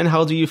essentially, as a fan,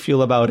 how do you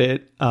feel about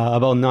it,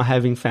 about not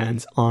having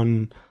fans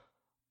on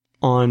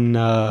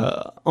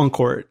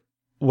court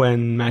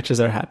when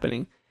matches are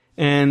happening?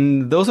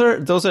 And those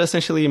are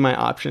essentially my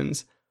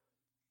options.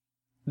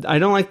 I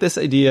don't like this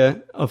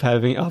idea of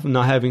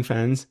not having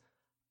fans.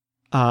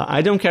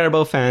 I don't care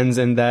about fans,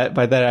 and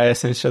by that I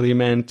essentially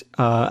meant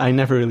I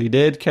never really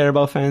did care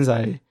about fans.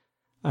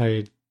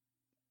 It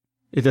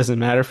doesn't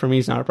matter for me.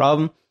 It's not a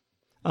problem.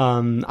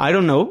 I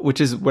don't know, which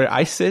is where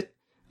I sit,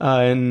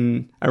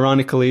 and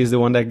ironically is the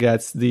one that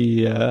gets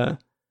the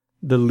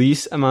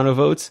least amount of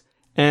votes,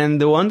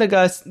 and the one that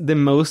gets the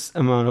most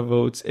amount of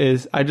votes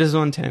is I just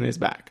want tennis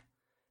back.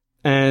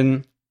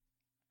 And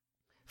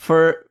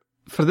for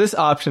this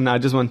option, I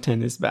just want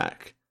tennis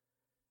back.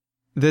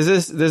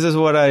 This is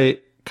what I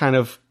kind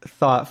of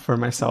thought for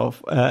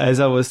myself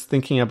as I was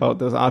thinking about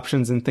those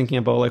options and thinking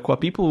about like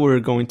what people were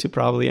going to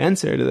probably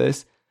answer to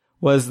this,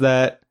 was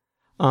that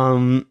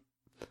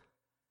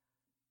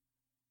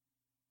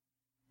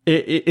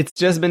it's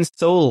just been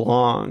so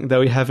long that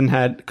we haven't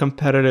had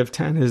competitive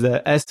tennis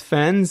that as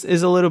fans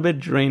is a little bit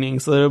draining.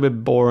 It's a little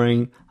bit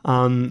boring.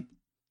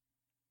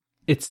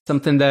 It's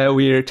something that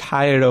we're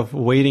tired of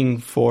waiting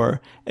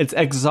for. It's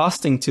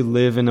exhausting to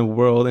live in a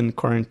world in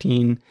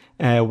quarantine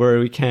where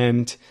we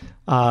can't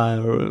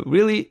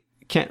really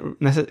can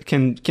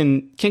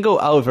go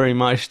out very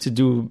much to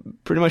do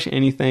pretty much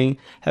anything.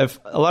 Have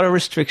a lot of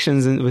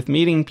restrictions with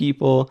meeting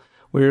people.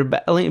 We're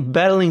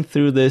battling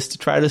through this to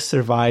try to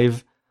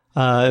survive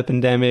a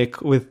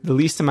pandemic with the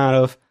least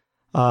amount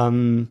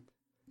of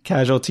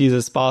casualties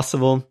as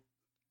possible.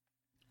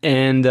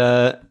 And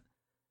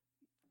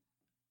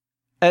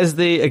as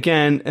they,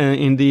 again,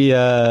 in the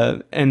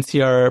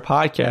NCR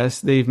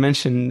podcast, they've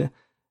mentioned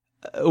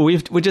we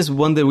just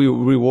won the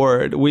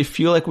reward. We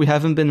feel like we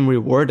haven't been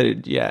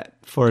rewarded yet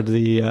for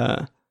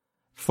the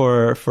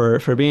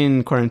for being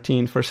in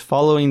quarantine, for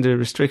following the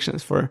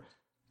restrictions, for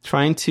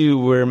trying to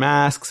wear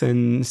masks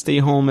and stay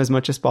home as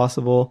much as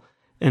possible,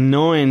 and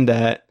knowing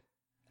that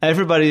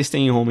everybody is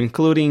staying home,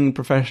 including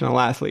professional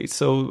athletes.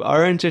 So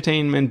our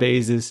entertainment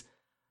base is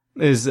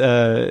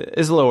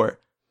lower.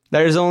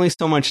 There's only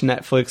so much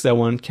Netflix that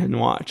one can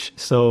watch.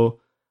 So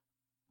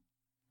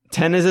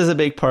tennis is a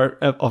big part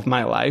of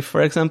my life,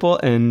 for example.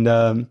 And,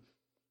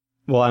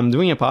 I'm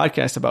doing a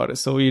podcast about it.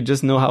 So you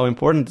just know how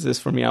important this is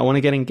for me. I want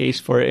to get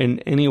engaged for it in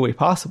any way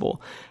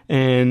possible.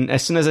 And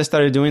as soon as I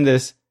started doing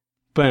this,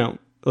 boom,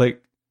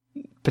 like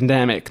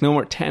pandemic, no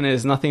more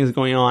tennis, nothing is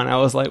going on. I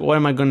was like, what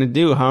am I going to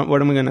do?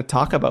 What am I going to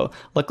talk about?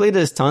 Luckily,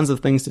 there's tons of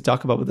things to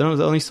talk about, but there was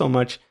only so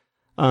much,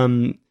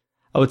 I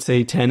would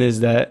say, tennis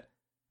that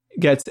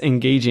gets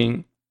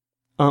engaging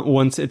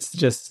once it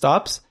just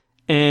stops.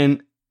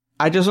 And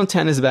I just want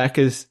tennis back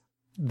as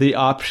the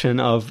option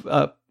of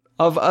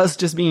us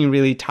just being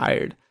really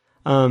tired.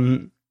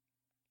 I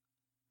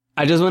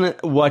just want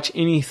to watch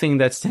anything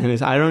that's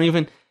tennis.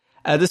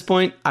 At this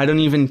point, I don't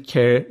even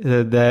care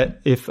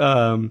that if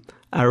a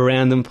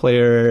random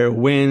player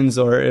wins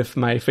or if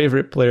my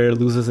favorite player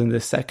loses in the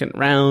second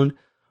round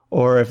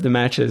or if the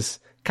matches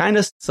kind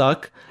of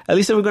suck. At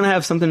least we're going to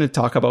have something to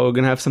talk about. We're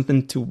going to have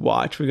something to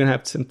watch. We're going to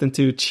have something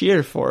to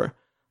cheer for.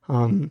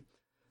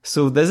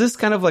 So this is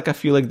kind of like, I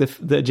feel like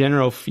the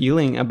general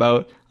feeling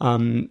about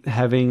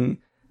having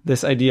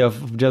this idea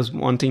of just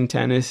wanting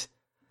tennis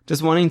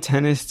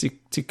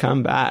to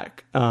come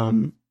back.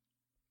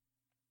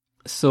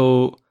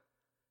 So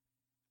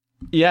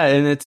yeah,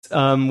 and it's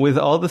with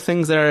all the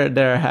things that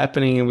are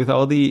happening, and with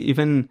all the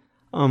even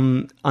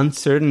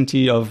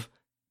uncertainty of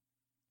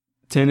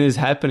tennis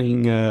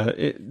happening,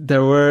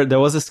 there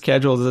was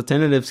a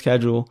tentative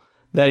schedule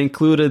that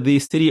included the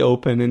City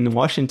Open in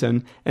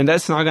Washington, and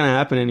that's not going to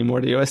happen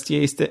anymore. The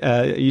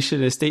USTA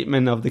issued a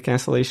statement of the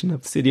cancellation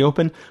of the City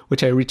Open,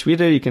 which I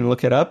retweeted. You can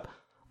look it up,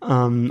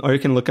 or you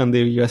can look on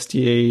the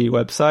USTA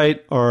website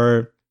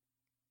or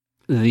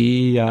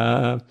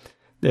the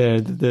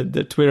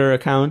Twitter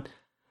account.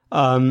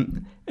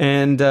 And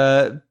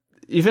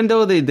even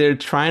though they're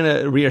trying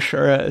to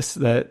reassure us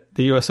that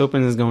the US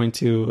Open is going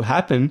to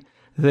happen,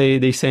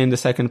 they say in the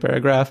second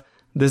paragraph,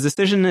 this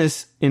decision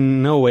is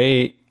in no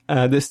way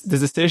this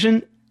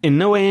decision in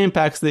no way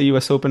impacts the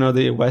US Open or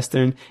the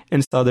Western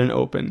and Southern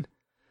Open.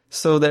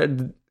 So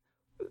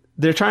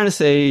they're trying to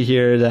say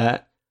here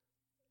that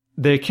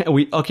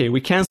we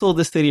canceled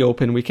the City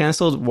Open, we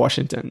canceled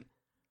Washington.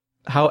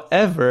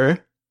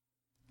 However,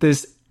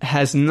 this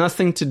has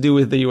nothing to do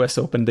with the US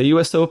Open. The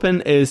US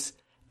Open is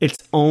its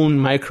own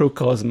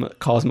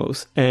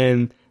microcosmos,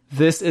 and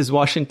this is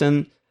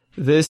Washington.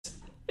 This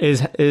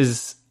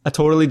is a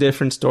totally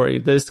different story.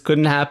 This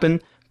couldn't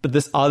happen, but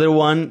this other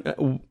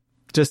one,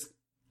 just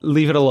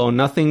leave it alone.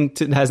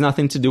 Has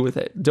nothing to do with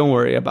it. Don't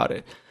worry about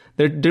it.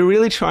 They're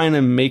really trying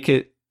to make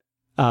it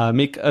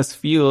make us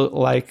feel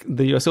like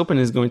the US Open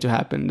is going to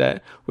happen,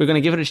 that we're going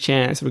to give it a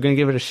chance, we're going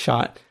to give it a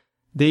shot.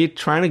 They're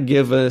trying to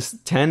give us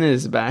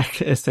tennis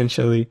back,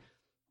 essentially.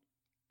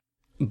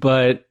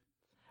 But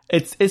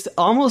it's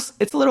a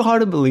little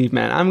hard to believe,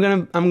 man. I'm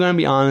gonna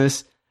be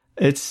honest.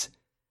 It's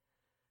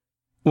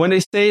when they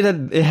say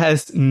that it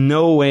has that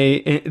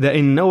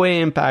in no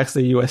way impacts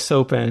the US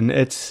Open,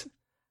 it's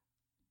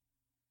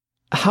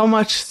how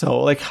much so?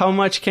 Like, how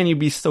much can you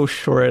be so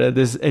sure that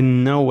this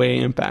in no way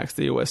impacts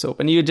the US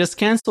Open? You just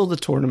canceled the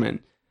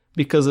tournament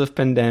because of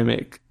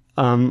pandemic.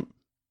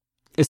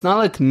 It's not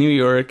like New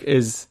York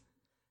is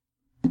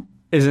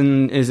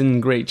in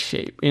great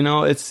shape. You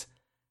know, it's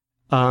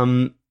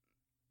going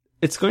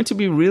to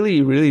be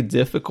really, really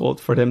difficult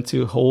for them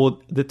to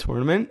hold the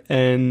tournament.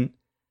 And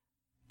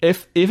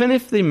even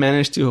if they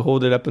manage to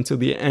hold it up until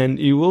the end,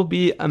 it will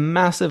be a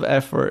massive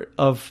effort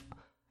of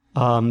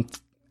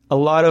a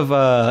lot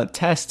of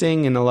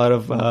testing and a lot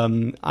of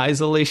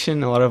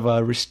isolation, a lot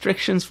of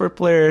restrictions for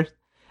players.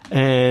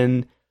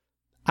 And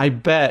I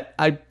bet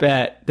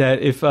that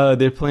if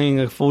they're playing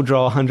a full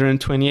draw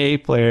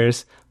 128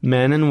 players,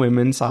 men and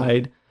women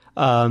side,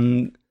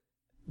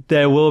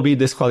 there will be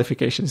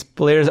disqualifications.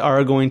 Players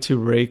are going to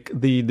break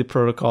the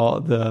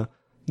protocol, the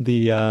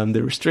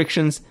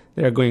restrictions.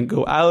 They're going to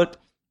go out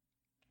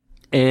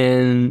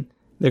and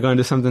they're going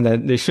to do something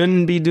that they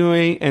shouldn't be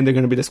doing, and they're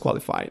going to be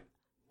disqualified.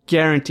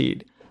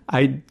 Guaranteed.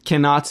 I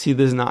cannot see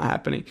this not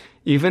happening.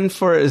 Even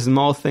for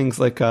small things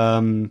like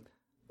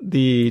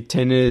the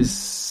tennis,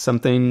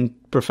 something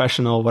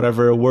professional,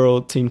 whatever,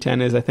 world team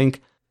tennis. I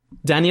think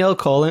Danielle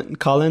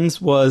Collins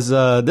was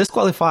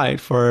disqualified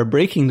for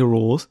breaking the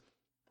rules.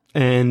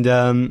 And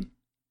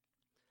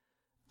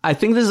I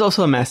think this is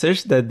also a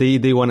message that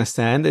they want to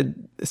send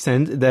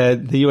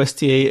that the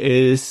USTA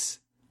is...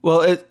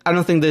 Well, I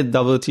don't think the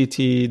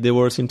WTT, the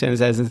World Team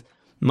Tennis, has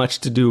much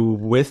to do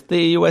with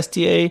the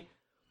USTA,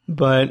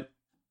 but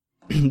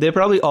they're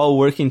probably all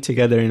working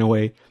together in a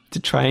way to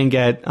try and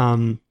get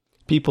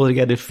people to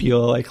get to feel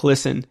like,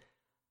 listen,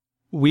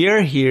 we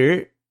are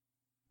here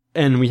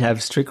and we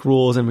have strict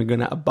rules and we're going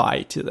to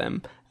abide to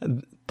them.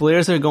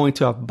 Players are going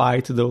to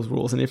abide to those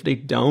rules, and if they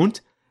don't,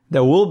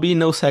 there will be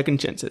no second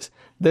chances.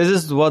 This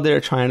is what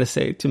they're trying to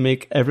say, to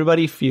make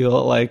everybody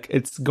feel like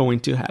it's going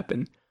to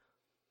happen.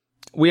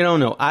 We don't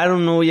know. I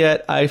don't know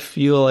yet. I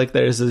feel like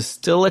there's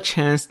still a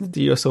chance that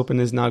the US Open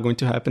is not going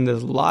to happen.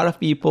 There's a lot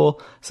of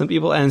people. Some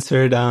people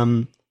answered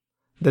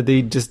that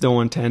they just don't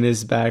want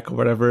tennis back or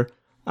whatever.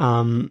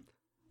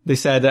 They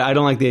said that I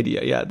don't like the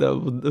idea. Yeah,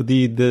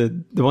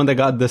 the one that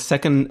got the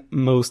second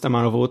most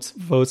amount of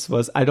votes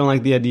was I don't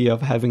like the idea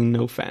of having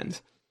no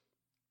fans.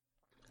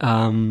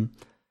 And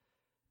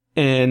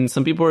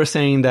some people were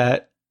saying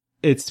that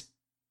it's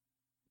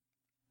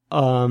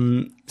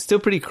still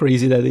pretty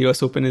crazy that the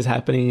US Open is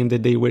happening and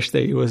that they wish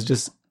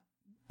that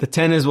the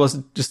tennis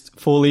was just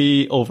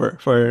fully over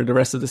for the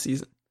rest of the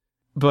season.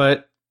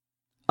 But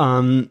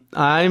I'm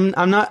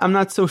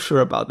not so sure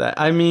about that.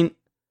 I mean,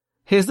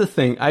 here's the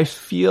thing. I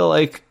feel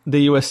like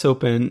the US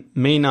Open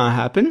may not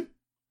happen.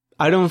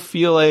 I don't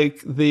feel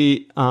like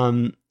the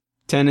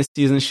tennis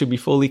season should be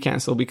fully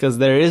canceled, because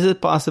there is a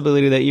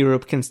possibility that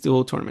Europe can still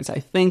hold tournaments.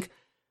 I think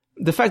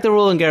the fact that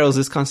Roland Garros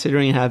is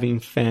considering having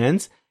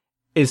fans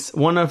is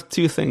one of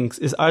two things.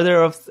 Is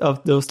either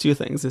of those two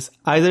things. Is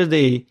either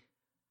they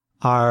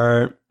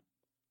are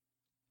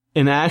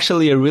in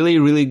actually a really,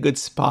 really good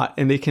spot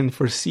and they can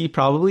foresee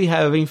probably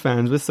having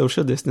fans with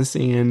social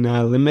distancing and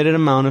a limited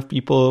amount of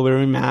people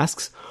wearing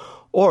masks,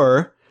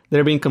 or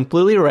they're being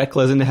completely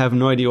reckless and they have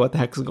no idea what the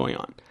heck is going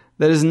on.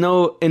 There is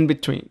no in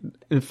between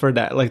for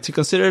that. Like, to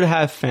consider to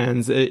have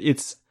fans,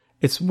 it's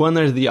one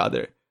or the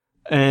other.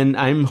 And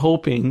I'm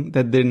hoping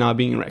that they're not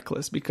being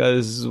reckless,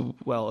 because,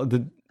 well,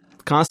 the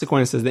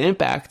consequences, the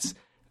impacts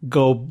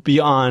go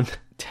beyond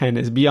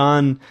tennis,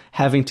 beyond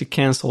having to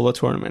cancel the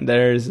tournament.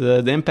 There's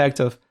the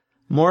impact of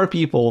more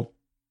people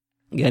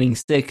getting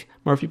sick,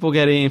 more people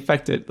getting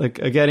infected, like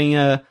getting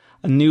a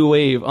new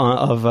wave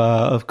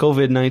of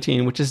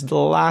COVID-19, which is the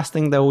last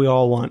thing that we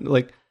all want.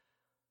 Like,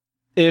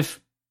 if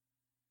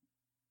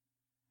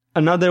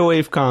another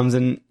wave comes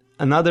and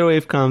another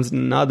wave comes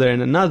and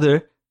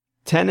another,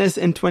 tennis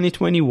in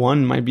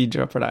 2021 might be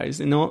jeopardized.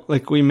 You know,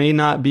 like, we may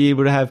not be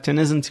able to have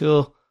tennis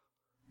until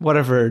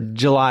whatever,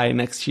 July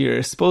next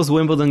year. Suppose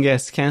Wimbledon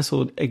gets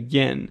canceled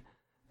again.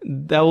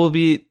 That will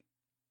be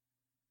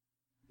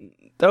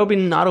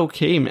not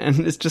okay,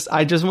 man. It's just,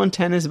 I just want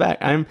tennis back.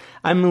 I'm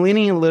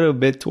leaning a little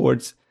bit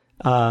towards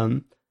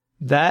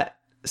that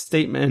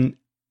statement.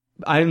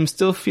 I'm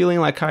still feeling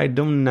like I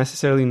don't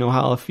necessarily know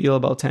how I feel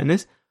about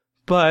tennis,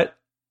 but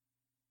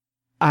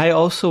I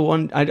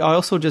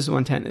also just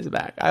want tennis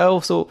back. I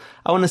want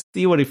to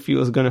see what it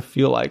going to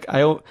feel like. I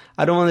don't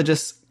want to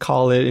just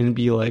call it and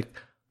be like,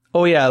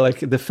 oh yeah, like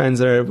the fans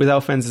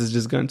without fans is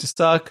just going to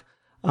suck.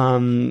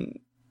 No,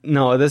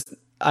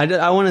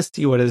 I want to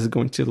see what it's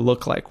going to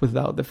look like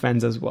without the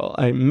fans as well.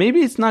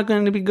 Maybe it's not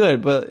going to be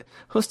good, but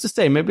who's to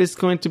say? Maybe it's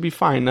going to be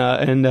fine.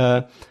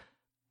 And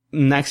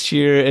next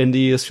year in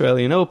the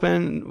Australian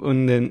Open,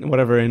 and then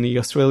whatever in the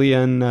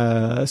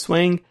Australian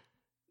swing,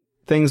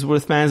 things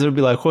with fans would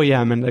be like, oh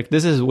yeah, man, like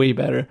this is way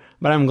better.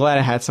 But I'm glad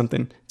I had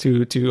something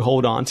to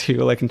hold on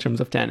to, like in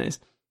terms of tennis.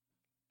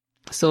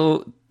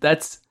 So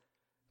that's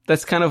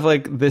kind of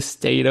like the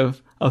state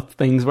of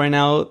things right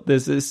now.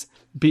 This is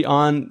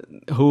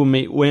beyond who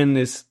may win.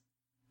 Is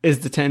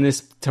the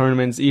tennis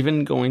tournaments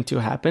even going to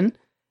happen?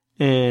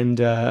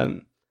 And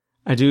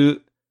I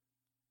do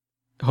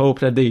hope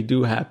that they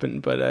do happen.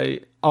 But I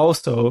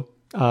also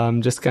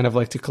just kind of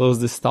like to close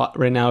this thought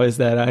right now is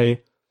that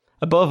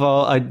above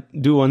all, I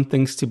do want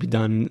things to be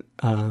done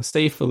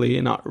safely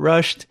and not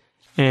rushed,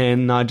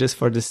 and not just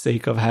for the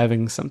sake of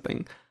having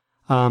something.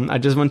 I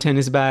just want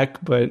tennis back,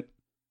 but,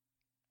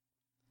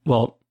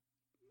 well,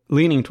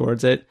 leaning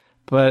towards it.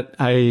 But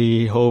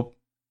I hope,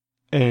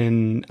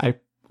 and I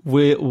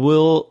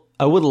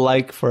would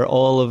like for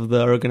all of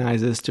the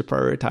organizers to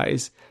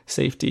prioritize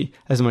safety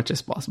as much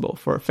as possible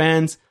for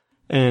fans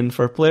and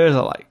for players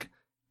alike.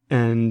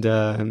 And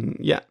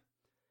yeah,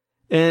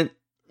 and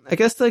I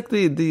guess like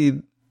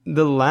the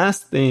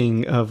last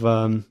thing of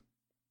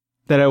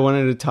that I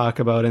wanted to talk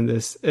about in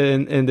this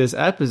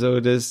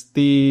episode is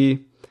the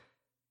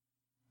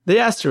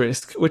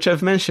asterisk, which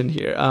I've mentioned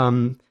here.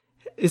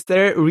 Is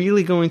there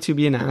really going to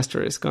be an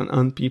asterisk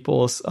on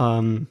people's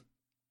on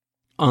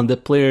the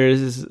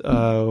players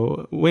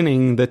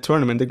winning the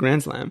tournament, the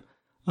Grand Slam?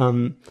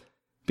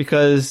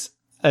 Because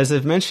as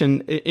I've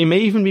mentioned, it may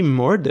even be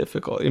more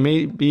difficult. It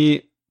may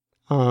be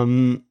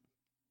more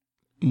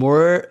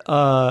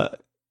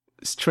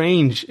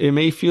strange. It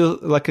may feel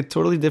like a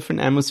totally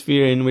different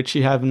atmosphere in which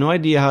you have no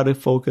idea how to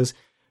focus.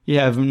 You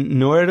have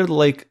nowhere to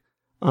like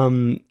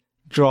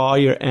draw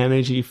your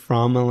energy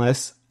from,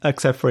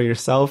 except for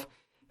yourself.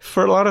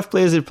 For a lot of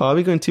players, it's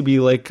probably going to be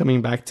like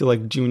coming back to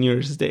like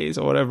juniors days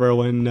or whatever,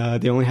 when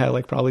they only had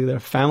like probably their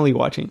family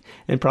watching,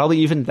 and probably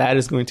even that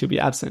is going to be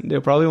absent. They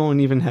probably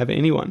won't even have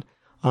anyone.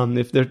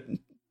 If the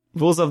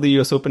rules of the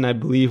US Open, I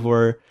believe,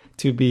 were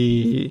to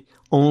be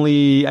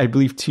only, I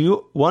believe,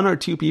 one or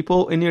two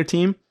people in your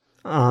team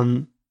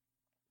to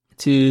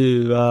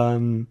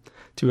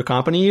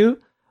accompany you.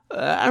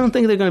 I don't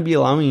think they're going to be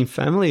allowing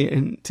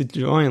family to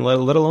join,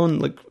 let alone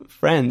like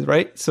friends,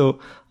 right? So,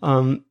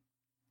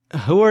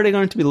 who are they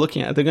going to be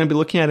looking at? They're going to be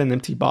looking at an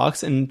empty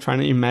box and trying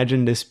to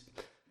imagine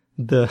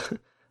the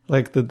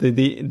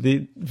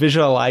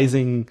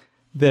visualizing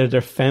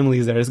their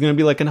families there. It's going to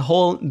be like a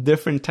whole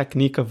different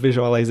technique of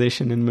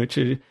visualization in which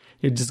you're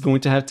just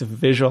going to have to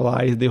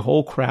visualize the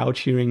whole crowd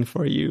cheering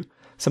for you.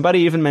 Somebody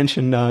even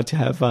mentioned to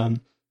have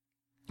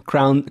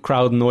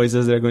crowd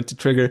noises that are going to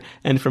trigger,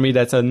 and for me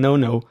that's a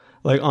no-no.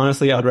 Like,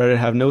 honestly, I'd rather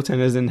have no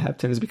tennis than have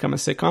tennis become a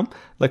sitcom.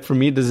 Like, for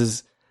me, this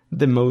is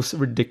the most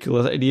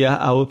ridiculous idea.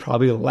 I would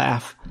probably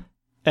laugh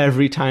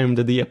every time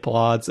that the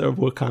applauds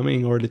were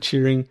coming or the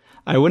cheering.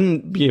 I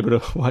wouldn't be able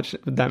to watch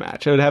that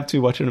match. I would have to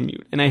watch it on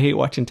mute. And I hate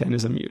watching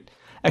tennis on mute.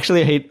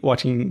 Actually, I hate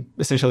watching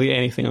essentially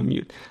anything on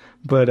mute.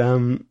 But,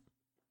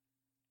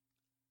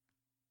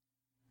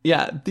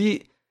 yeah,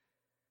 the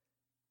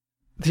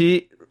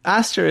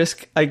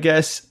asterisk, I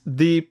guess,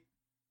 the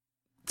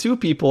two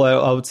people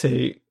I would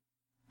say,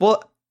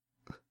 well,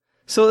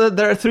 so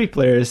there are three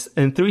players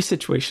and three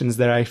situations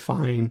that I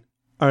find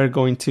are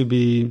going to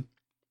be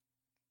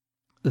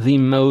the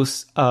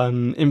most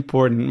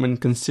important when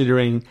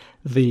considering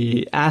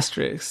the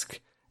asterisk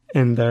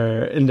in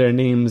their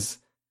names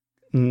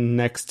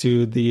next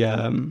to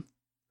the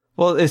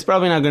well, it's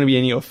probably not going to be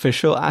any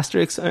official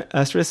asterisk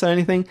or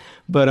anything,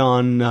 but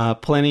on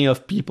plenty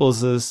of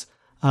people's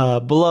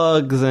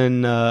blogs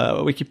and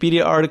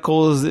Wikipedia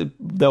articles,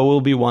 there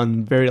will be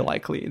one very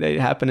likely. They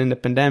happen in the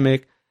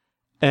pandemic.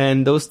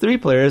 And those three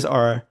players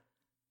are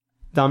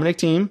Dominic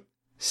Thiem,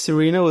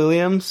 Serena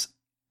Williams,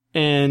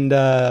 and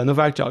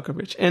Novak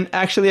Djokovic. And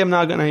actually, I'm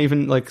not going to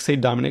even like say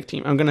Dominic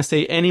Thiem. I'm going to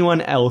say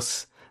anyone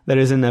else that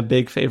isn't a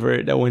big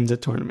favorite that wins a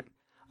tournament.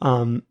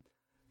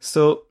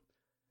 So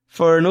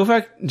for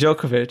Novak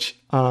Djokovic,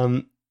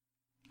 I'm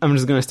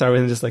just going to start with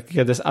and just like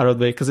get this out of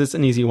the way because it's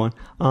an easy one.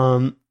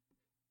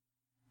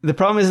 The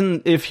problem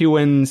isn't if he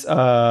wins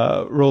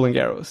Roland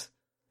Garros.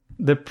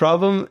 The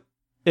problem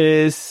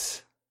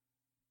is...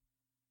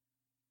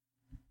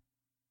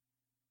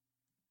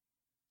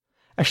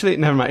 Actually,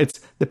 never mind.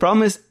 The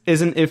problem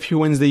isn't if he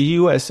wins the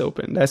US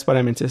Open. That's what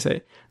I meant to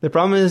say. The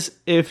problem is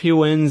if he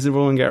wins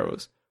Roland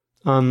Garros.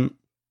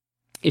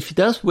 If he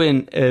does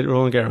win at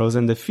Roland Garros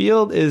and the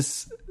field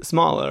is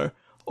smaller,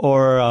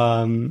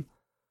 or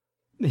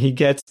he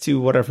gets to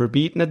whatever,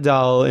 beat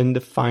Nadal in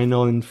the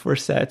final in 4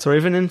 sets, or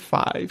even in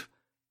 5,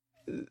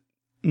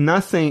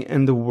 nothing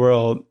in the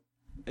world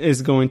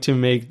is going to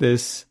make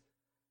this.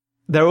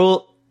 There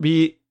will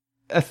be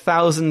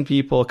 1,000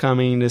 people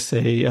coming to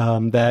say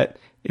that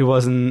it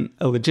wasn't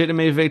a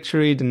legitimate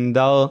victory.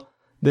 Nadal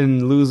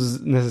didn't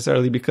lose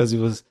necessarily because it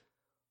was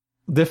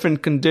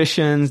different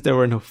conditions. There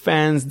were no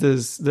fans.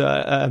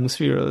 The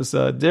atmosphere was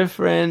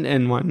different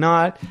and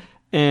whatnot.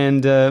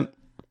 And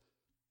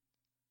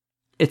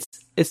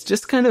it's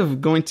just kind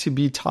of going to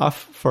be tough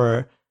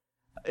for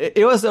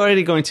it was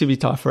already going to be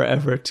tough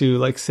forever to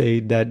like say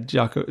that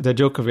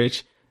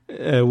Djokovic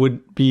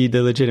would be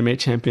the legitimate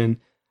champion.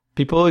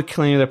 People would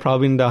claim that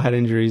probably not had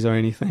injuries or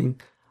anything.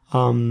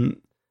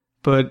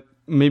 But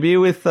maybe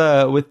with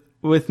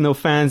no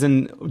fans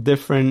and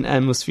different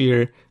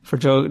atmosphere for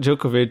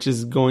Djokovic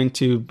is going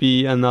to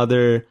be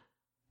another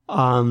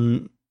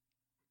blow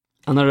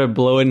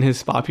in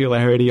his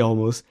popularity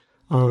almost.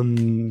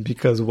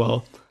 Because,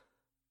 well,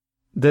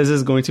 this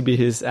is going to be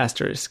his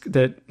asterisk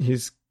that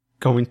he's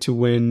going to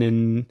win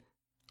in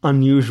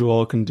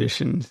unusual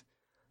conditions.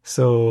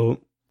 So,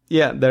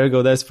 yeah, there you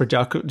go. That's for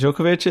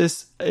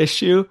Djokovic's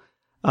issue.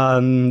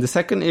 The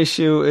second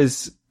issue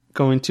is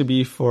going to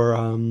be for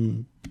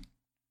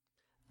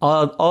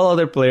all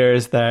other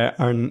players that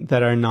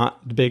are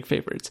not big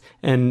favorites,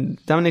 and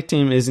Dominic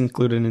Thiem is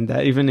included in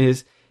that.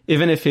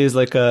 Even if he's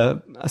like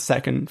a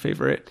second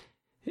favorite,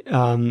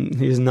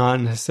 he's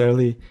not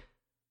necessarily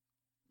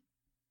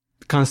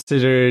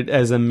considered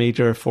as a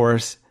major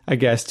force, I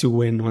guess, to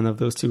win one of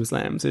those two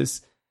slams.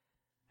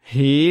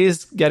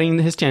 He's getting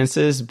his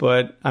chances,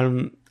 but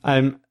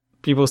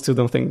people still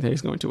don't think that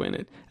he's going to win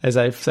it, as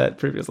I've said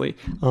previously.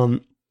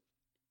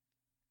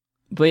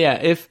 But yeah,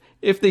 if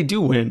they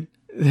do win,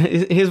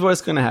 here's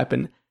what's going to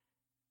happen.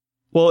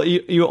 Well,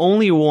 you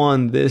only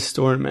won this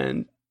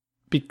tournament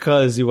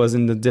because he was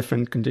in a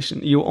different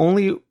condition. You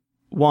only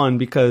won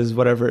because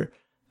Novak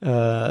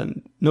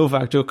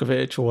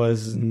Djokovic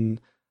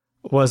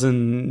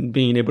wasn't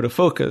being able to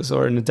focus,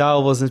 or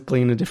Nadal wasn't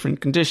playing in different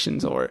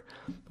conditions, or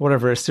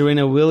whatever.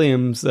 Serena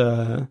Williams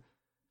looked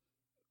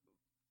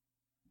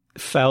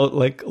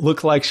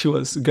like she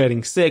was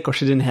getting sick, or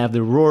she didn't have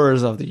the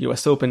roars of the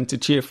US Open to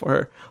cheer for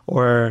her,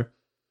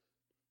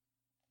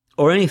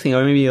 or anything,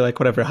 or maybe like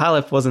whatever.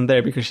 Halep wasn't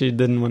there because she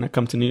didn't want to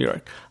come to New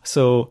York.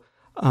 So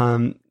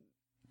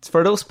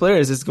for those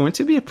players, it's going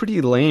to be a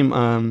pretty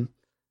lame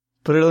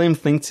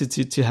thing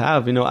to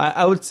have. You know,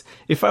 I would,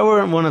 if I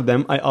were one of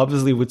them, I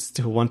obviously would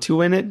still want to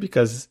win it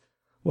because,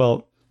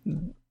 well,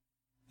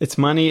 it's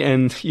money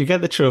and you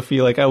get the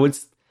trophy. Like I would,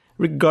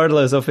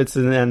 regardless of it's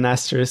an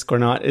asterisk or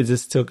not, it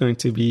is still going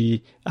to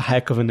be a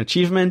heck of an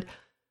achievement.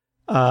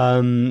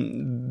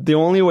 The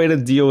only way to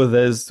deal with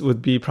this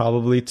would be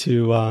probably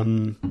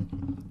to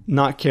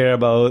not care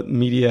about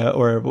media,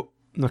 or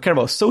not care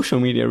about social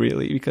media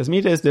really, because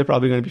they're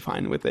probably going to be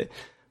fine with it.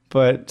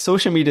 But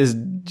social media is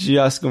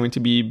just going to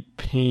be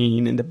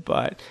pain in the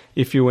butt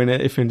if you win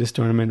this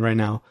tournament right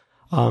now.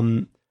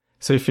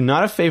 So if you're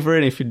not a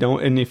favorite, if you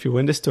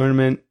win this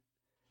tournament,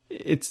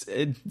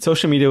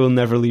 social media will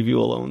never leave you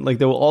alone. Like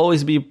there will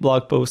always be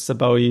blog posts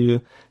about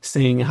you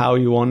saying how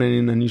you won in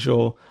an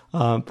unusual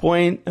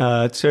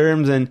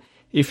terms, and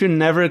if you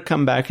never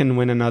come back and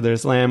win another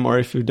slam, or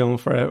if you don't,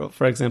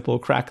 for example,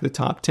 crack the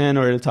top 10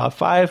 or the top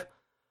 5,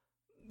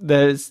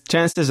 the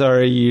chances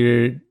are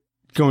you're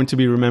going to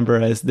be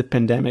remembered as the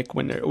pandemic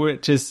winner,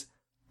 which is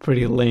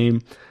pretty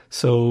lame.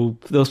 So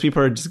those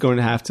people are just going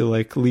to have to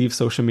like leave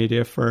social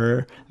media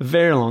for a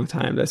very long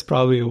time. That's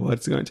probably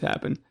what's going to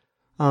happen.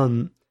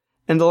 And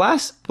the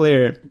last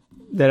player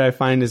that I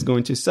find is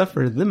going to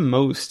suffer the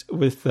most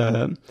with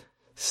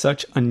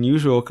such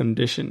unusual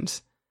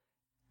conditions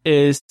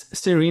is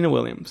Serena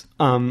Williams.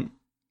 And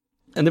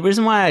the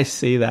reason why I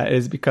say that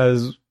is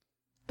because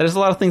there's a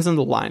lot of things on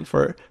the line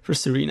for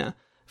Serena.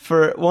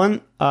 For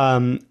one,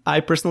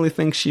 I personally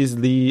think she's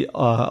the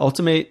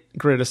ultimate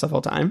greatest of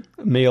all time,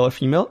 male or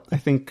female. I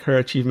think her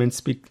achievements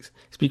speak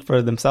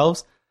for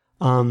themselves.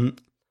 And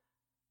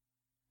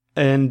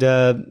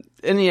yeah,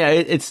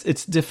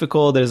 it's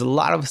difficult. There's a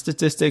lot of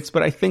statistics,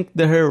 but I think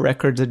that her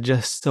records are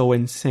just so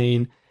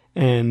insane.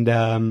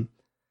 And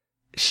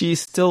she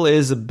still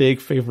is a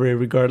big favorite,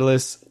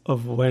 regardless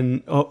of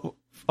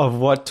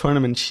what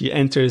tournament she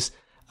enters.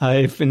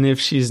 Even if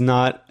she's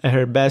not at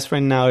her best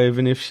right now,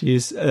 even if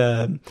she's,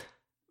 I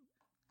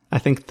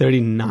think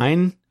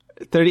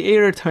 38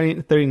 or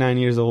 39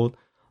 years old,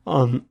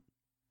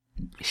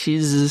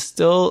 she's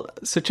still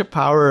such a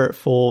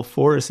powerful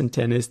force in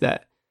tennis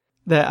that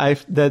I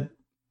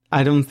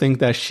don't think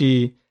that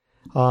she,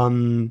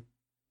 I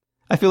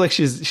feel like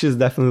she's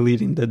definitely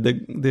leading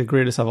the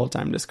greatest of all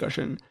time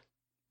discussion,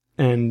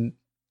 and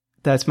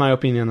that's my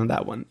opinion on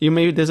that one. You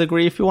may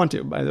disagree if you want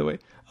to, by the way.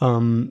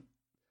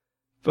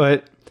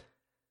 But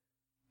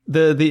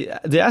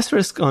the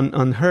asterisk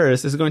on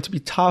hers is going to be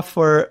tough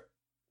for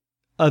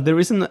the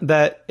reason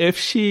that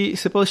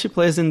suppose she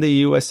plays in the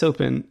US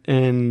Open,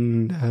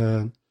 and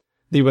the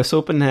US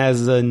Open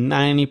has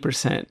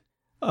 90%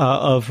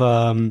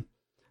 of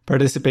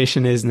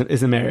participation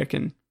is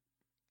American.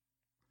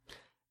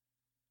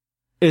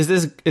 Is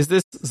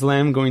this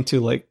slam going to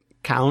like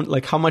count?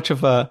 Like how much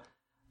of a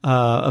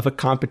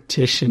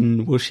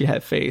competition will she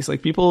have faced?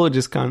 Like people will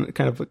just kind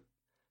of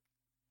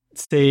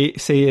say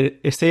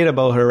it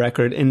about her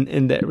record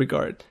in that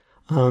regard,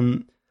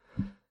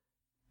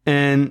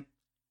 and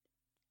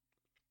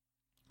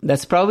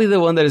that's probably the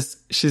one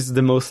she's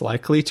the most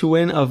likely to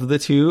win of the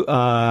two.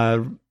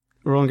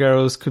 Roland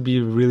Garros could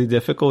be really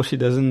difficult.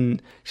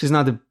 She's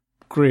not the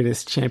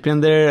greatest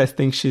champion there. I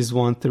think she's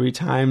won 3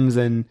 times,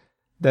 and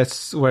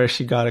that's where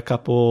she got a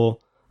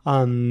couple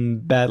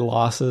bad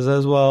losses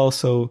as well.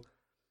 So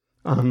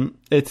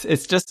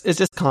it's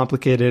just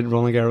complicated,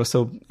 Roland Garros.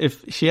 So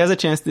if she has a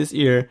chance this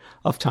year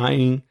of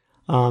tying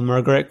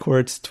Margaret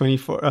Court's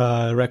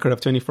 24 record of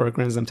 24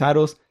 Grand Slam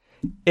titles,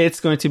 it's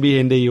going to be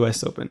in the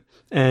U.S. Open.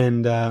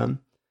 And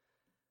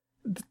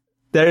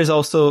there is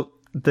also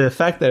the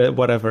fact that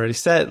what I've already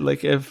said,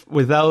 like if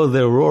without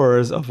the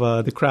roars of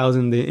the crowds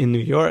in New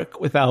York,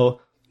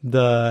 without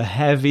the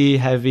heavy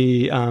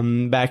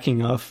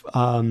backing of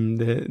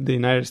the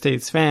United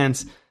States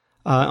fans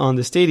on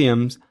the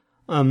stadiums,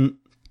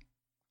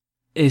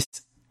 is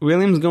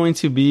Williams going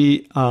to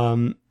be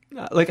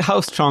like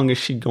how strong is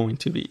she going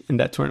to be in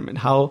that tournament?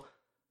 How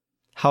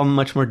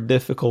much more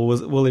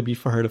difficult will it be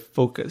for her to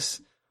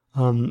focus?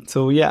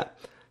 So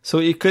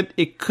it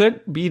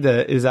could be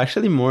that it's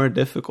actually more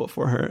difficult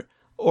for her,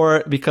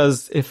 or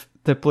because if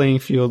the playing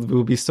field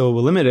will be so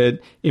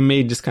limited, it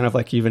may just kind of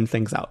like even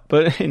things out.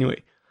 But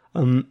anyway,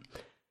 and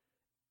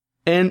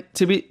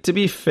to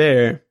be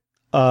fair,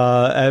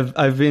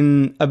 I've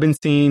been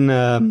seeing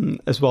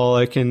as well,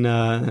 like in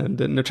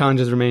the No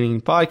Challenges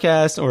Remaining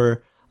podcast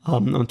or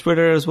on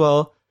Twitter as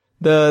well.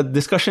 The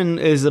discussion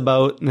is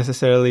about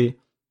necessarily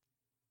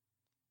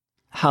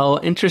how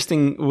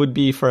interesting it would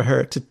be for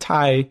her to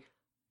tie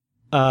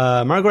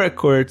Margaret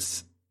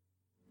Court's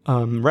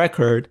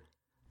record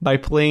by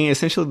playing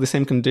essentially the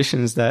same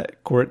conditions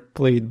that Court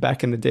played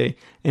back in the day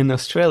in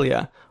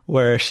Australia,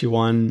 where she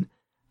won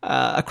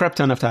a crap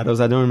ton of titles.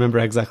 I don't remember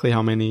exactly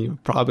how many,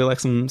 probably like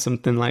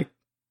something like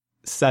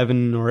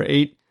 7 or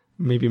 8,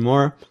 maybe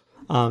more,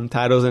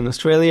 titles in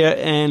Australia.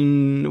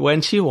 And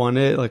when she won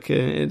it, like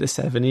in the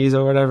 70s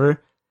or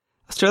whatever,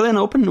 Australian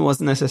Open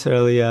wasn't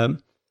necessarily a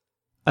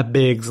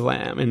big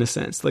slam in a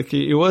sense. Like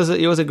it was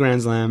a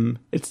Grand Slam.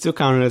 It's still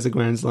counted as a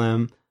Grand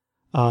Slam.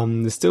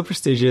 It's still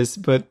prestigious,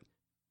 but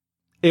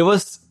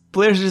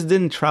players just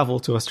didn't travel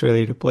to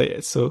Australia to play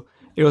it. So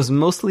it was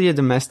mostly a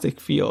domestic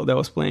field that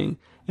was playing.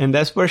 And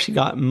that's where she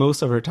got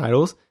most of her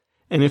titles.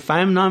 And if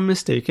I'm not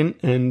mistaken,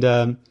 and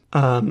I'm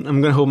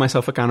going to hold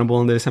myself accountable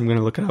on this, I'm going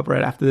to look it up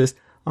right after this.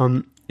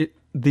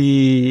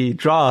 The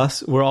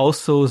draws were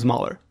also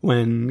smaller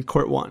when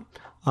Court won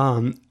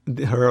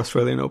her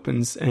Australian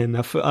Opens and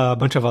a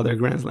bunch of other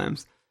Grand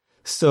Slams.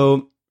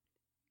 So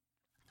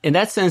in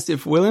that sense,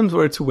 if Williams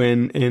were to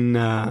win in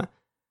a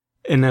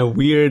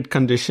weird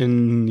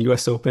condition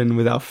US Open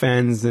without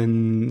fans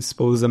and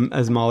suppose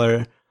a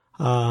smaller,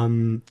 a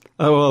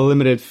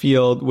limited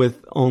field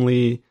with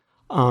only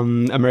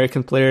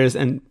American players,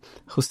 and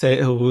who's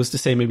to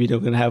say maybe they're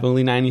going to have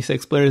only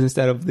 96 players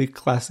instead of the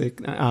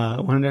classic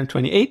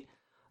 128.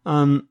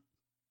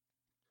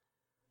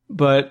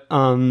 But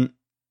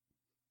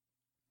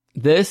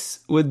this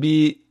would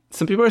be,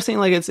 some people are saying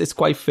like it's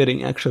quite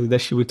fitting actually that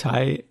she would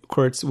tie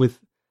Courts with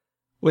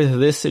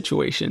this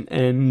situation.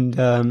 And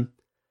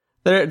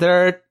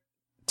there are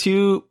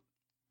two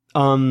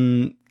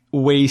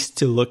ways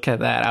to look at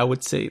that, I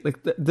would say. Like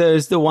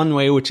there's the one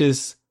way, which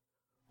is,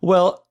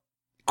 well,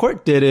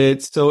 Court did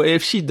it, so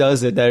if she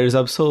does it, there's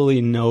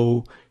absolutely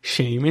no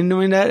shame in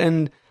doing that,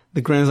 and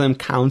the Grand Slam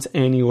counts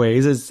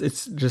anyways.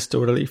 It's just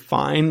totally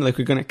fine. Like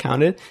we're gonna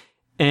count it,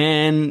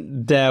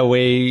 and that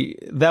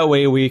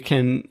way we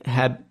can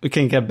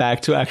get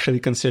back to actually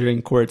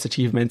considering Court's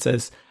achievements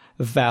as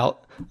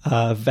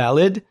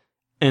valid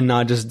and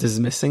not just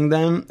dismissing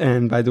them.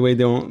 And by the way,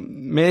 they don't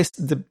miss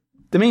the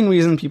main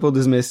reason people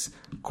dismiss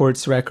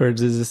Court's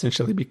records is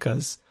essentially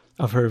because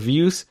of her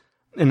views.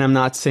 And I'm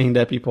not saying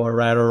that people are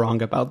right or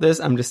wrong about this.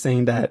 I'm just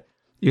saying that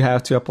you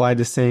have to apply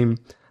the same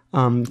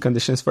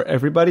conditions for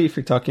everybody. If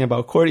you're talking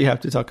about Court, you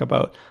have to talk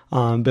about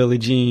Billie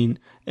Jean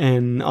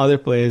and other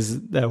players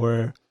that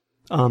were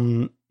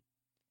the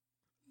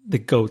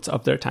GOATs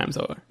of their times,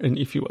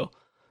 if you will.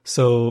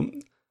 So,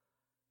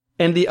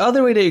 and the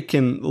other way that you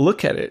can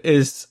look at it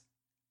is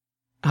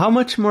how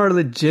much more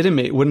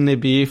legitimate wouldn't it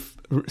be if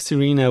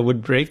Serena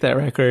would break that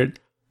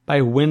record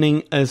by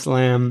winning a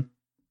slam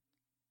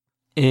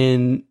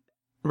in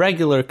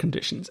regular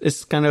conditions?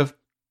 It's kind of,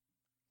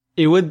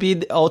 it would be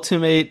the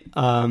ultimate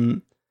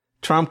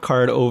trump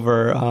card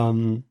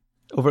over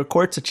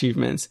Court's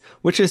achievements,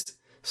 which is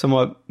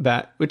somewhat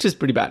bad, which is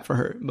pretty bad for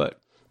her.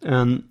 But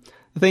the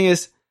thing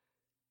is,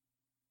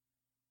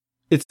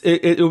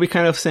 it would be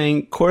kind of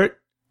saying Court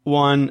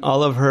won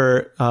all of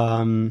her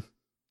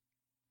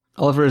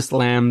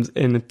slams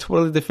in a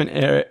totally different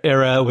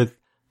era with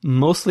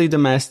mostly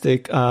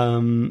domestic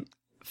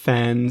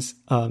fans,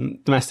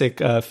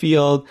 domestic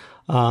field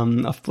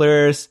of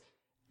players,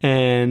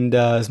 and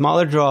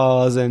smaller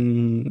draws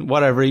and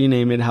whatever, you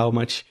name it, how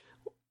much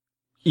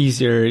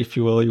easier, if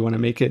you will, you want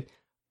to make it.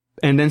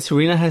 And then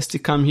Serena has to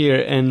come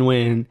here and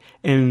win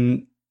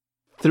in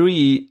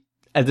 3,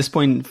 at this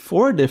point,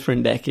 4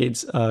 different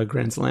decades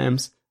Grand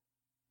Slams.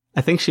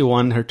 I think she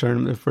won her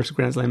first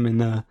Grand Slam in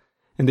the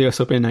US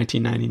Open in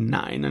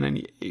 1999 and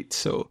 98.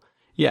 So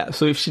yeah,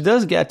 so if she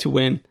does get to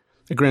win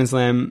a Grand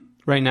Slam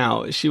right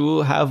now, she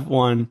will have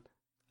won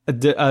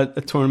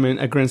a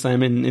tournament, a Grand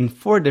Slam in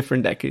 4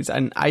 different decades.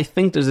 And I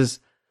think this is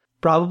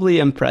probably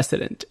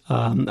unprecedented.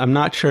 I'm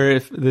not sure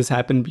if this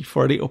happened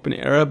before the Open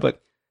era,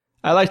 but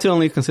I like to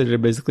only consider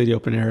basically the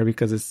Open era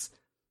because it's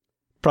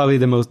probably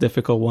the most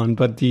difficult one.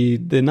 But the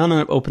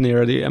non-Open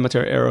era, the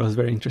amateur era, was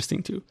very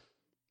interesting too.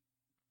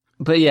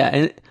 But yeah,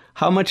 and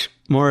how much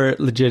more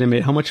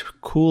legitimate, how much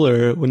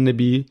cooler wouldn't it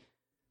be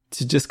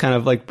to just kind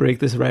of like break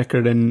this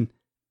record and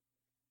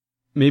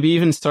maybe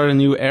even start a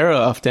new era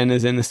of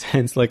tennis in a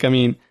sense? Like, I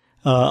mean,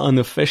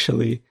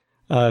 unofficially,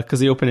 because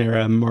the Open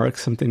era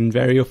marks something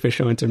very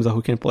official in terms of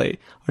who can play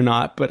or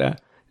not.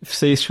 But if,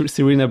 say,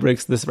 Serena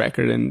breaks this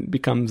record and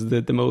becomes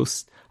the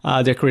most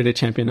decorated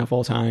champion of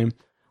all time,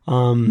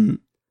 in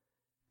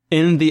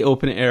the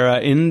Open era,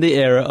 in the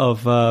era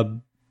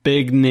of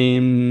big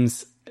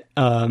names,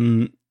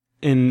 in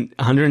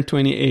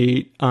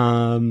 128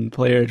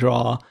 player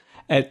draw,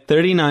 at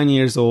 39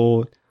 years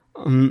old,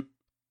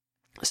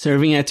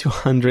 serving at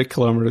 200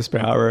 kilometers per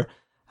hour.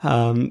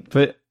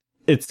 But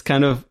it's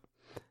kind of,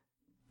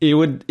 it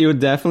would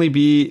definitely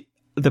be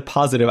the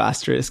positive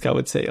asterisk, I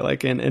would say,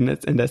 like in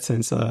that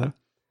sense,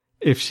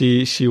 if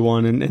she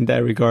won in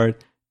that regard.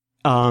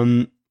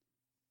 But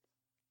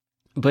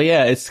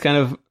yeah, it's kind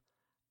of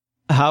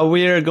how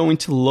we are going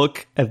to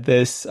look at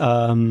this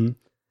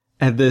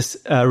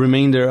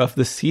remainder of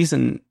the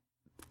season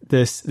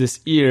this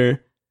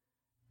year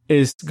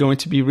is going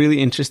to be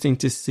really interesting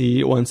to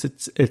see once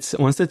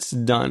it's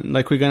done.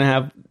 Like, we're going to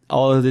have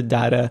all of the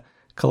data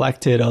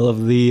collected, all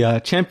of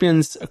the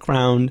champions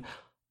crowned,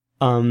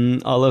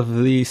 all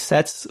of the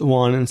sets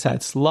won and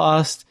sets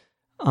lost,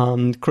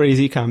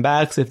 crazy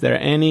comebacks if there are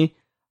any,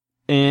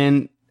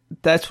 and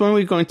that's when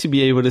we're going to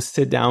be able to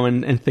sit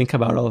down and think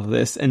about all of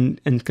this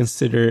and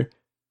consider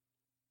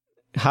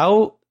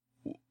how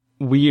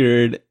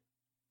weird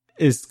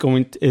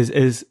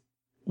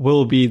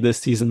will be this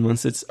season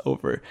once it's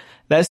over.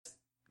 That's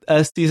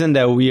a season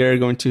that we are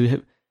going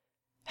to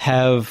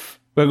have.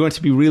 We're going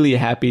to be really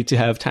happy to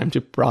have time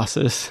to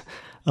process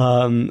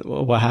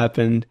what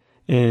happened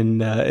in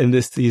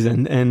this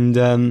season, and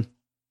I'm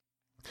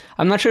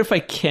not sure if I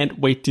can't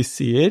wait to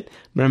see it,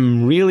 but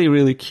I'm really,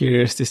 really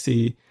curious to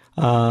see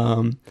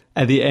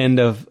at the end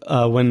of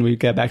when we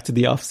get back to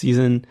the off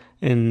season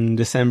in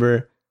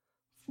December,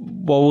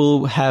 what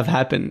will have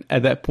happened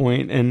at that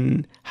point,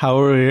 and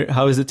how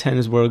is the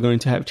tennis world going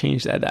to have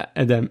changed at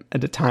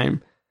the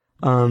time.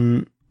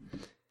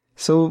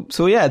 So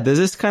yeah, this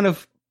is kind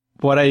of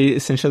what I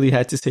essentially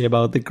had to say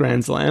about the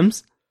Grand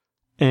Slams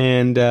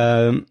and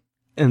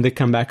the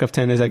comeback of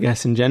tennis, I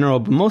guess, in general,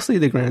 but mostly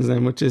the Grand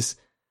Slam, which is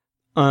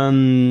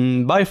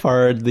by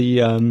far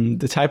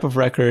the type of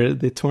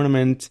record, the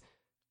tournament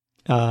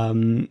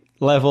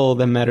level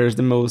that matters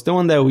the most, the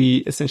one that we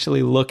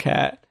essentially look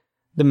at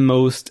the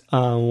most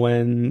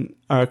when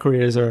our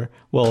careers are,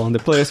 well, when the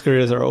players'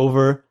 careers are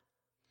over.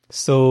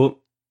 So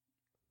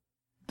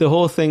the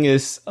whole thing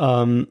is,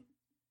 so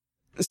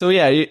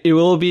yeah, it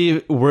will be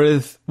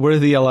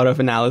worthy a lot of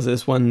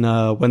analysis when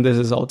this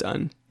is all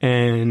done.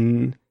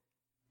 And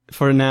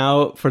for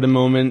now, for the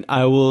moment,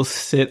 I will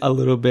sit a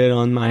little bit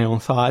on my own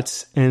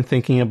thoughts and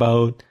thinking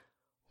about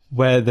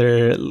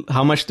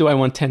how much do I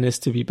want tennis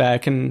to be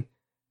back, and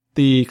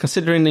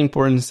considering the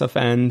importance of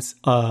fans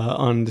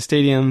on the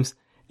stadiums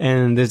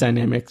and this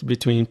dynamic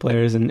between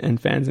players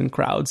and fans and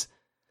crowds.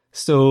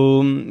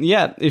 So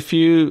yeah, if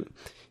you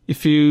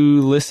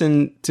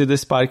listen to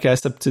this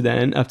podcast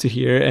up to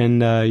here,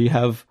 and you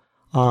have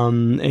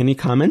any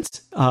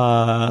comments,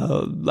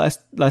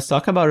 let's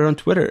talk about it on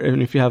Twitter.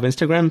 And if you have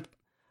Instagram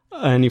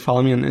and you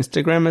follow me on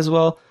Instagram as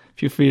well,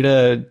 feel free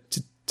to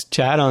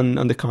chat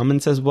on the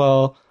comments as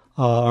well,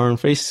 or on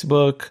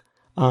Facebook.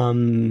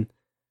 I'm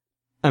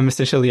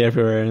essentially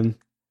everywhere,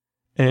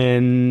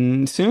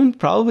 and soon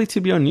probably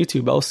to be on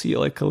YouTube. I'll see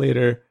like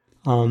later.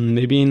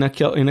 Maybe in a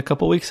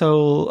couple weeks I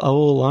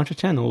will launch a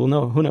channel. We'll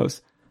know. Who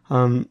knows?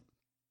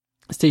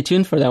 Stay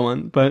tuned for that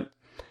one. But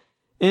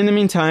in the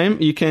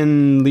meantime, you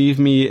can leave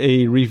me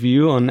a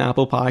review on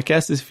Apple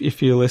Podcasts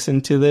if you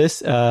listen to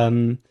this.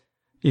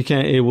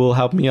 It will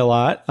help me a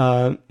lot.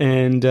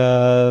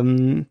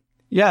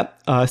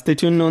 Stay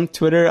tuned on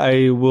Twitter.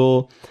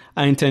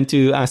 I intend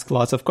to ask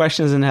lots of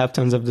questions and have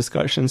tons of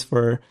discussions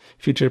for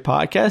future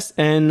podcasts.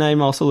 And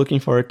I'm also looking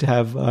forward to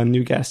have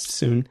new guests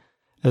soon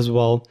as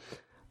well.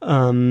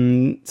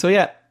 So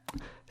yeah,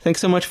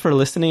 thanks so much for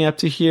listening up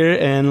to here,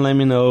 and let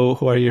me know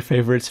who are your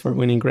favorites for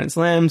winning Grand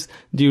Slams.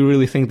 Do you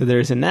really think that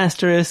there's an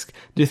asterisk?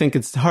 Do you think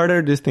it's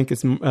harder? Do you think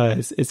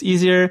it's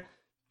easier?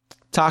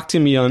 Talk to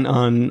me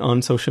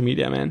on social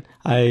media, man.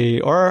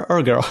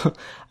 Or girl.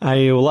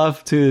 I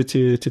love to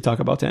talk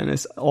about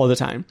tennis all the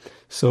time.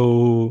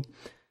 So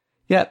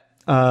yeah,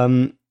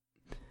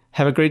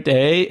 have a great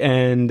day,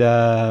 and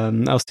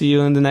I'll see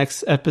you in the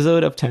next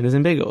episode of Tennis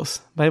and Bagels.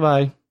 Bye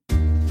bye.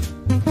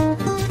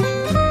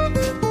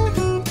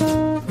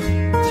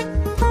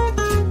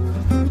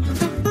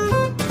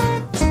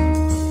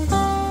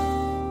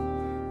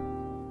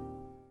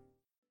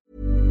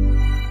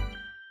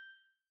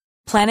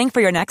 Planning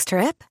for your next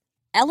trip?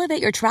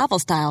 Elevate your travel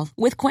style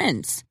with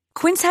Quince.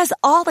 Quince has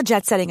all the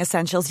jet-setting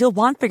essentials you'll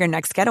want for your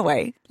next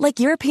getaway, like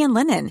European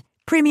linen,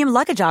 premium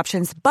luggage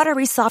options,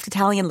 buttery soft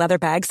Italian leather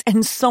bags,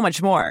 and so much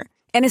more.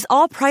 And is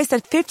all priced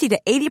at 50 to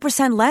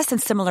 80% less than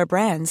similar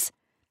brands.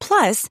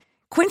 Plus,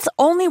 Quince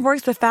only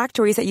works with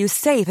factories that use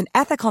safe and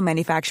ethical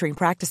manufacturing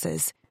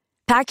practices.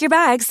 Pack your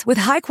bags with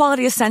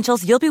high-quality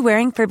essentials you'll be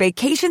wearing for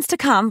vacations to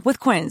come with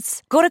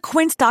Quince. Go to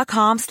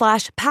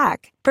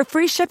quince.com/pack for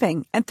free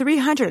shipping and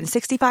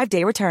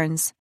 365-day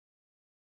returns.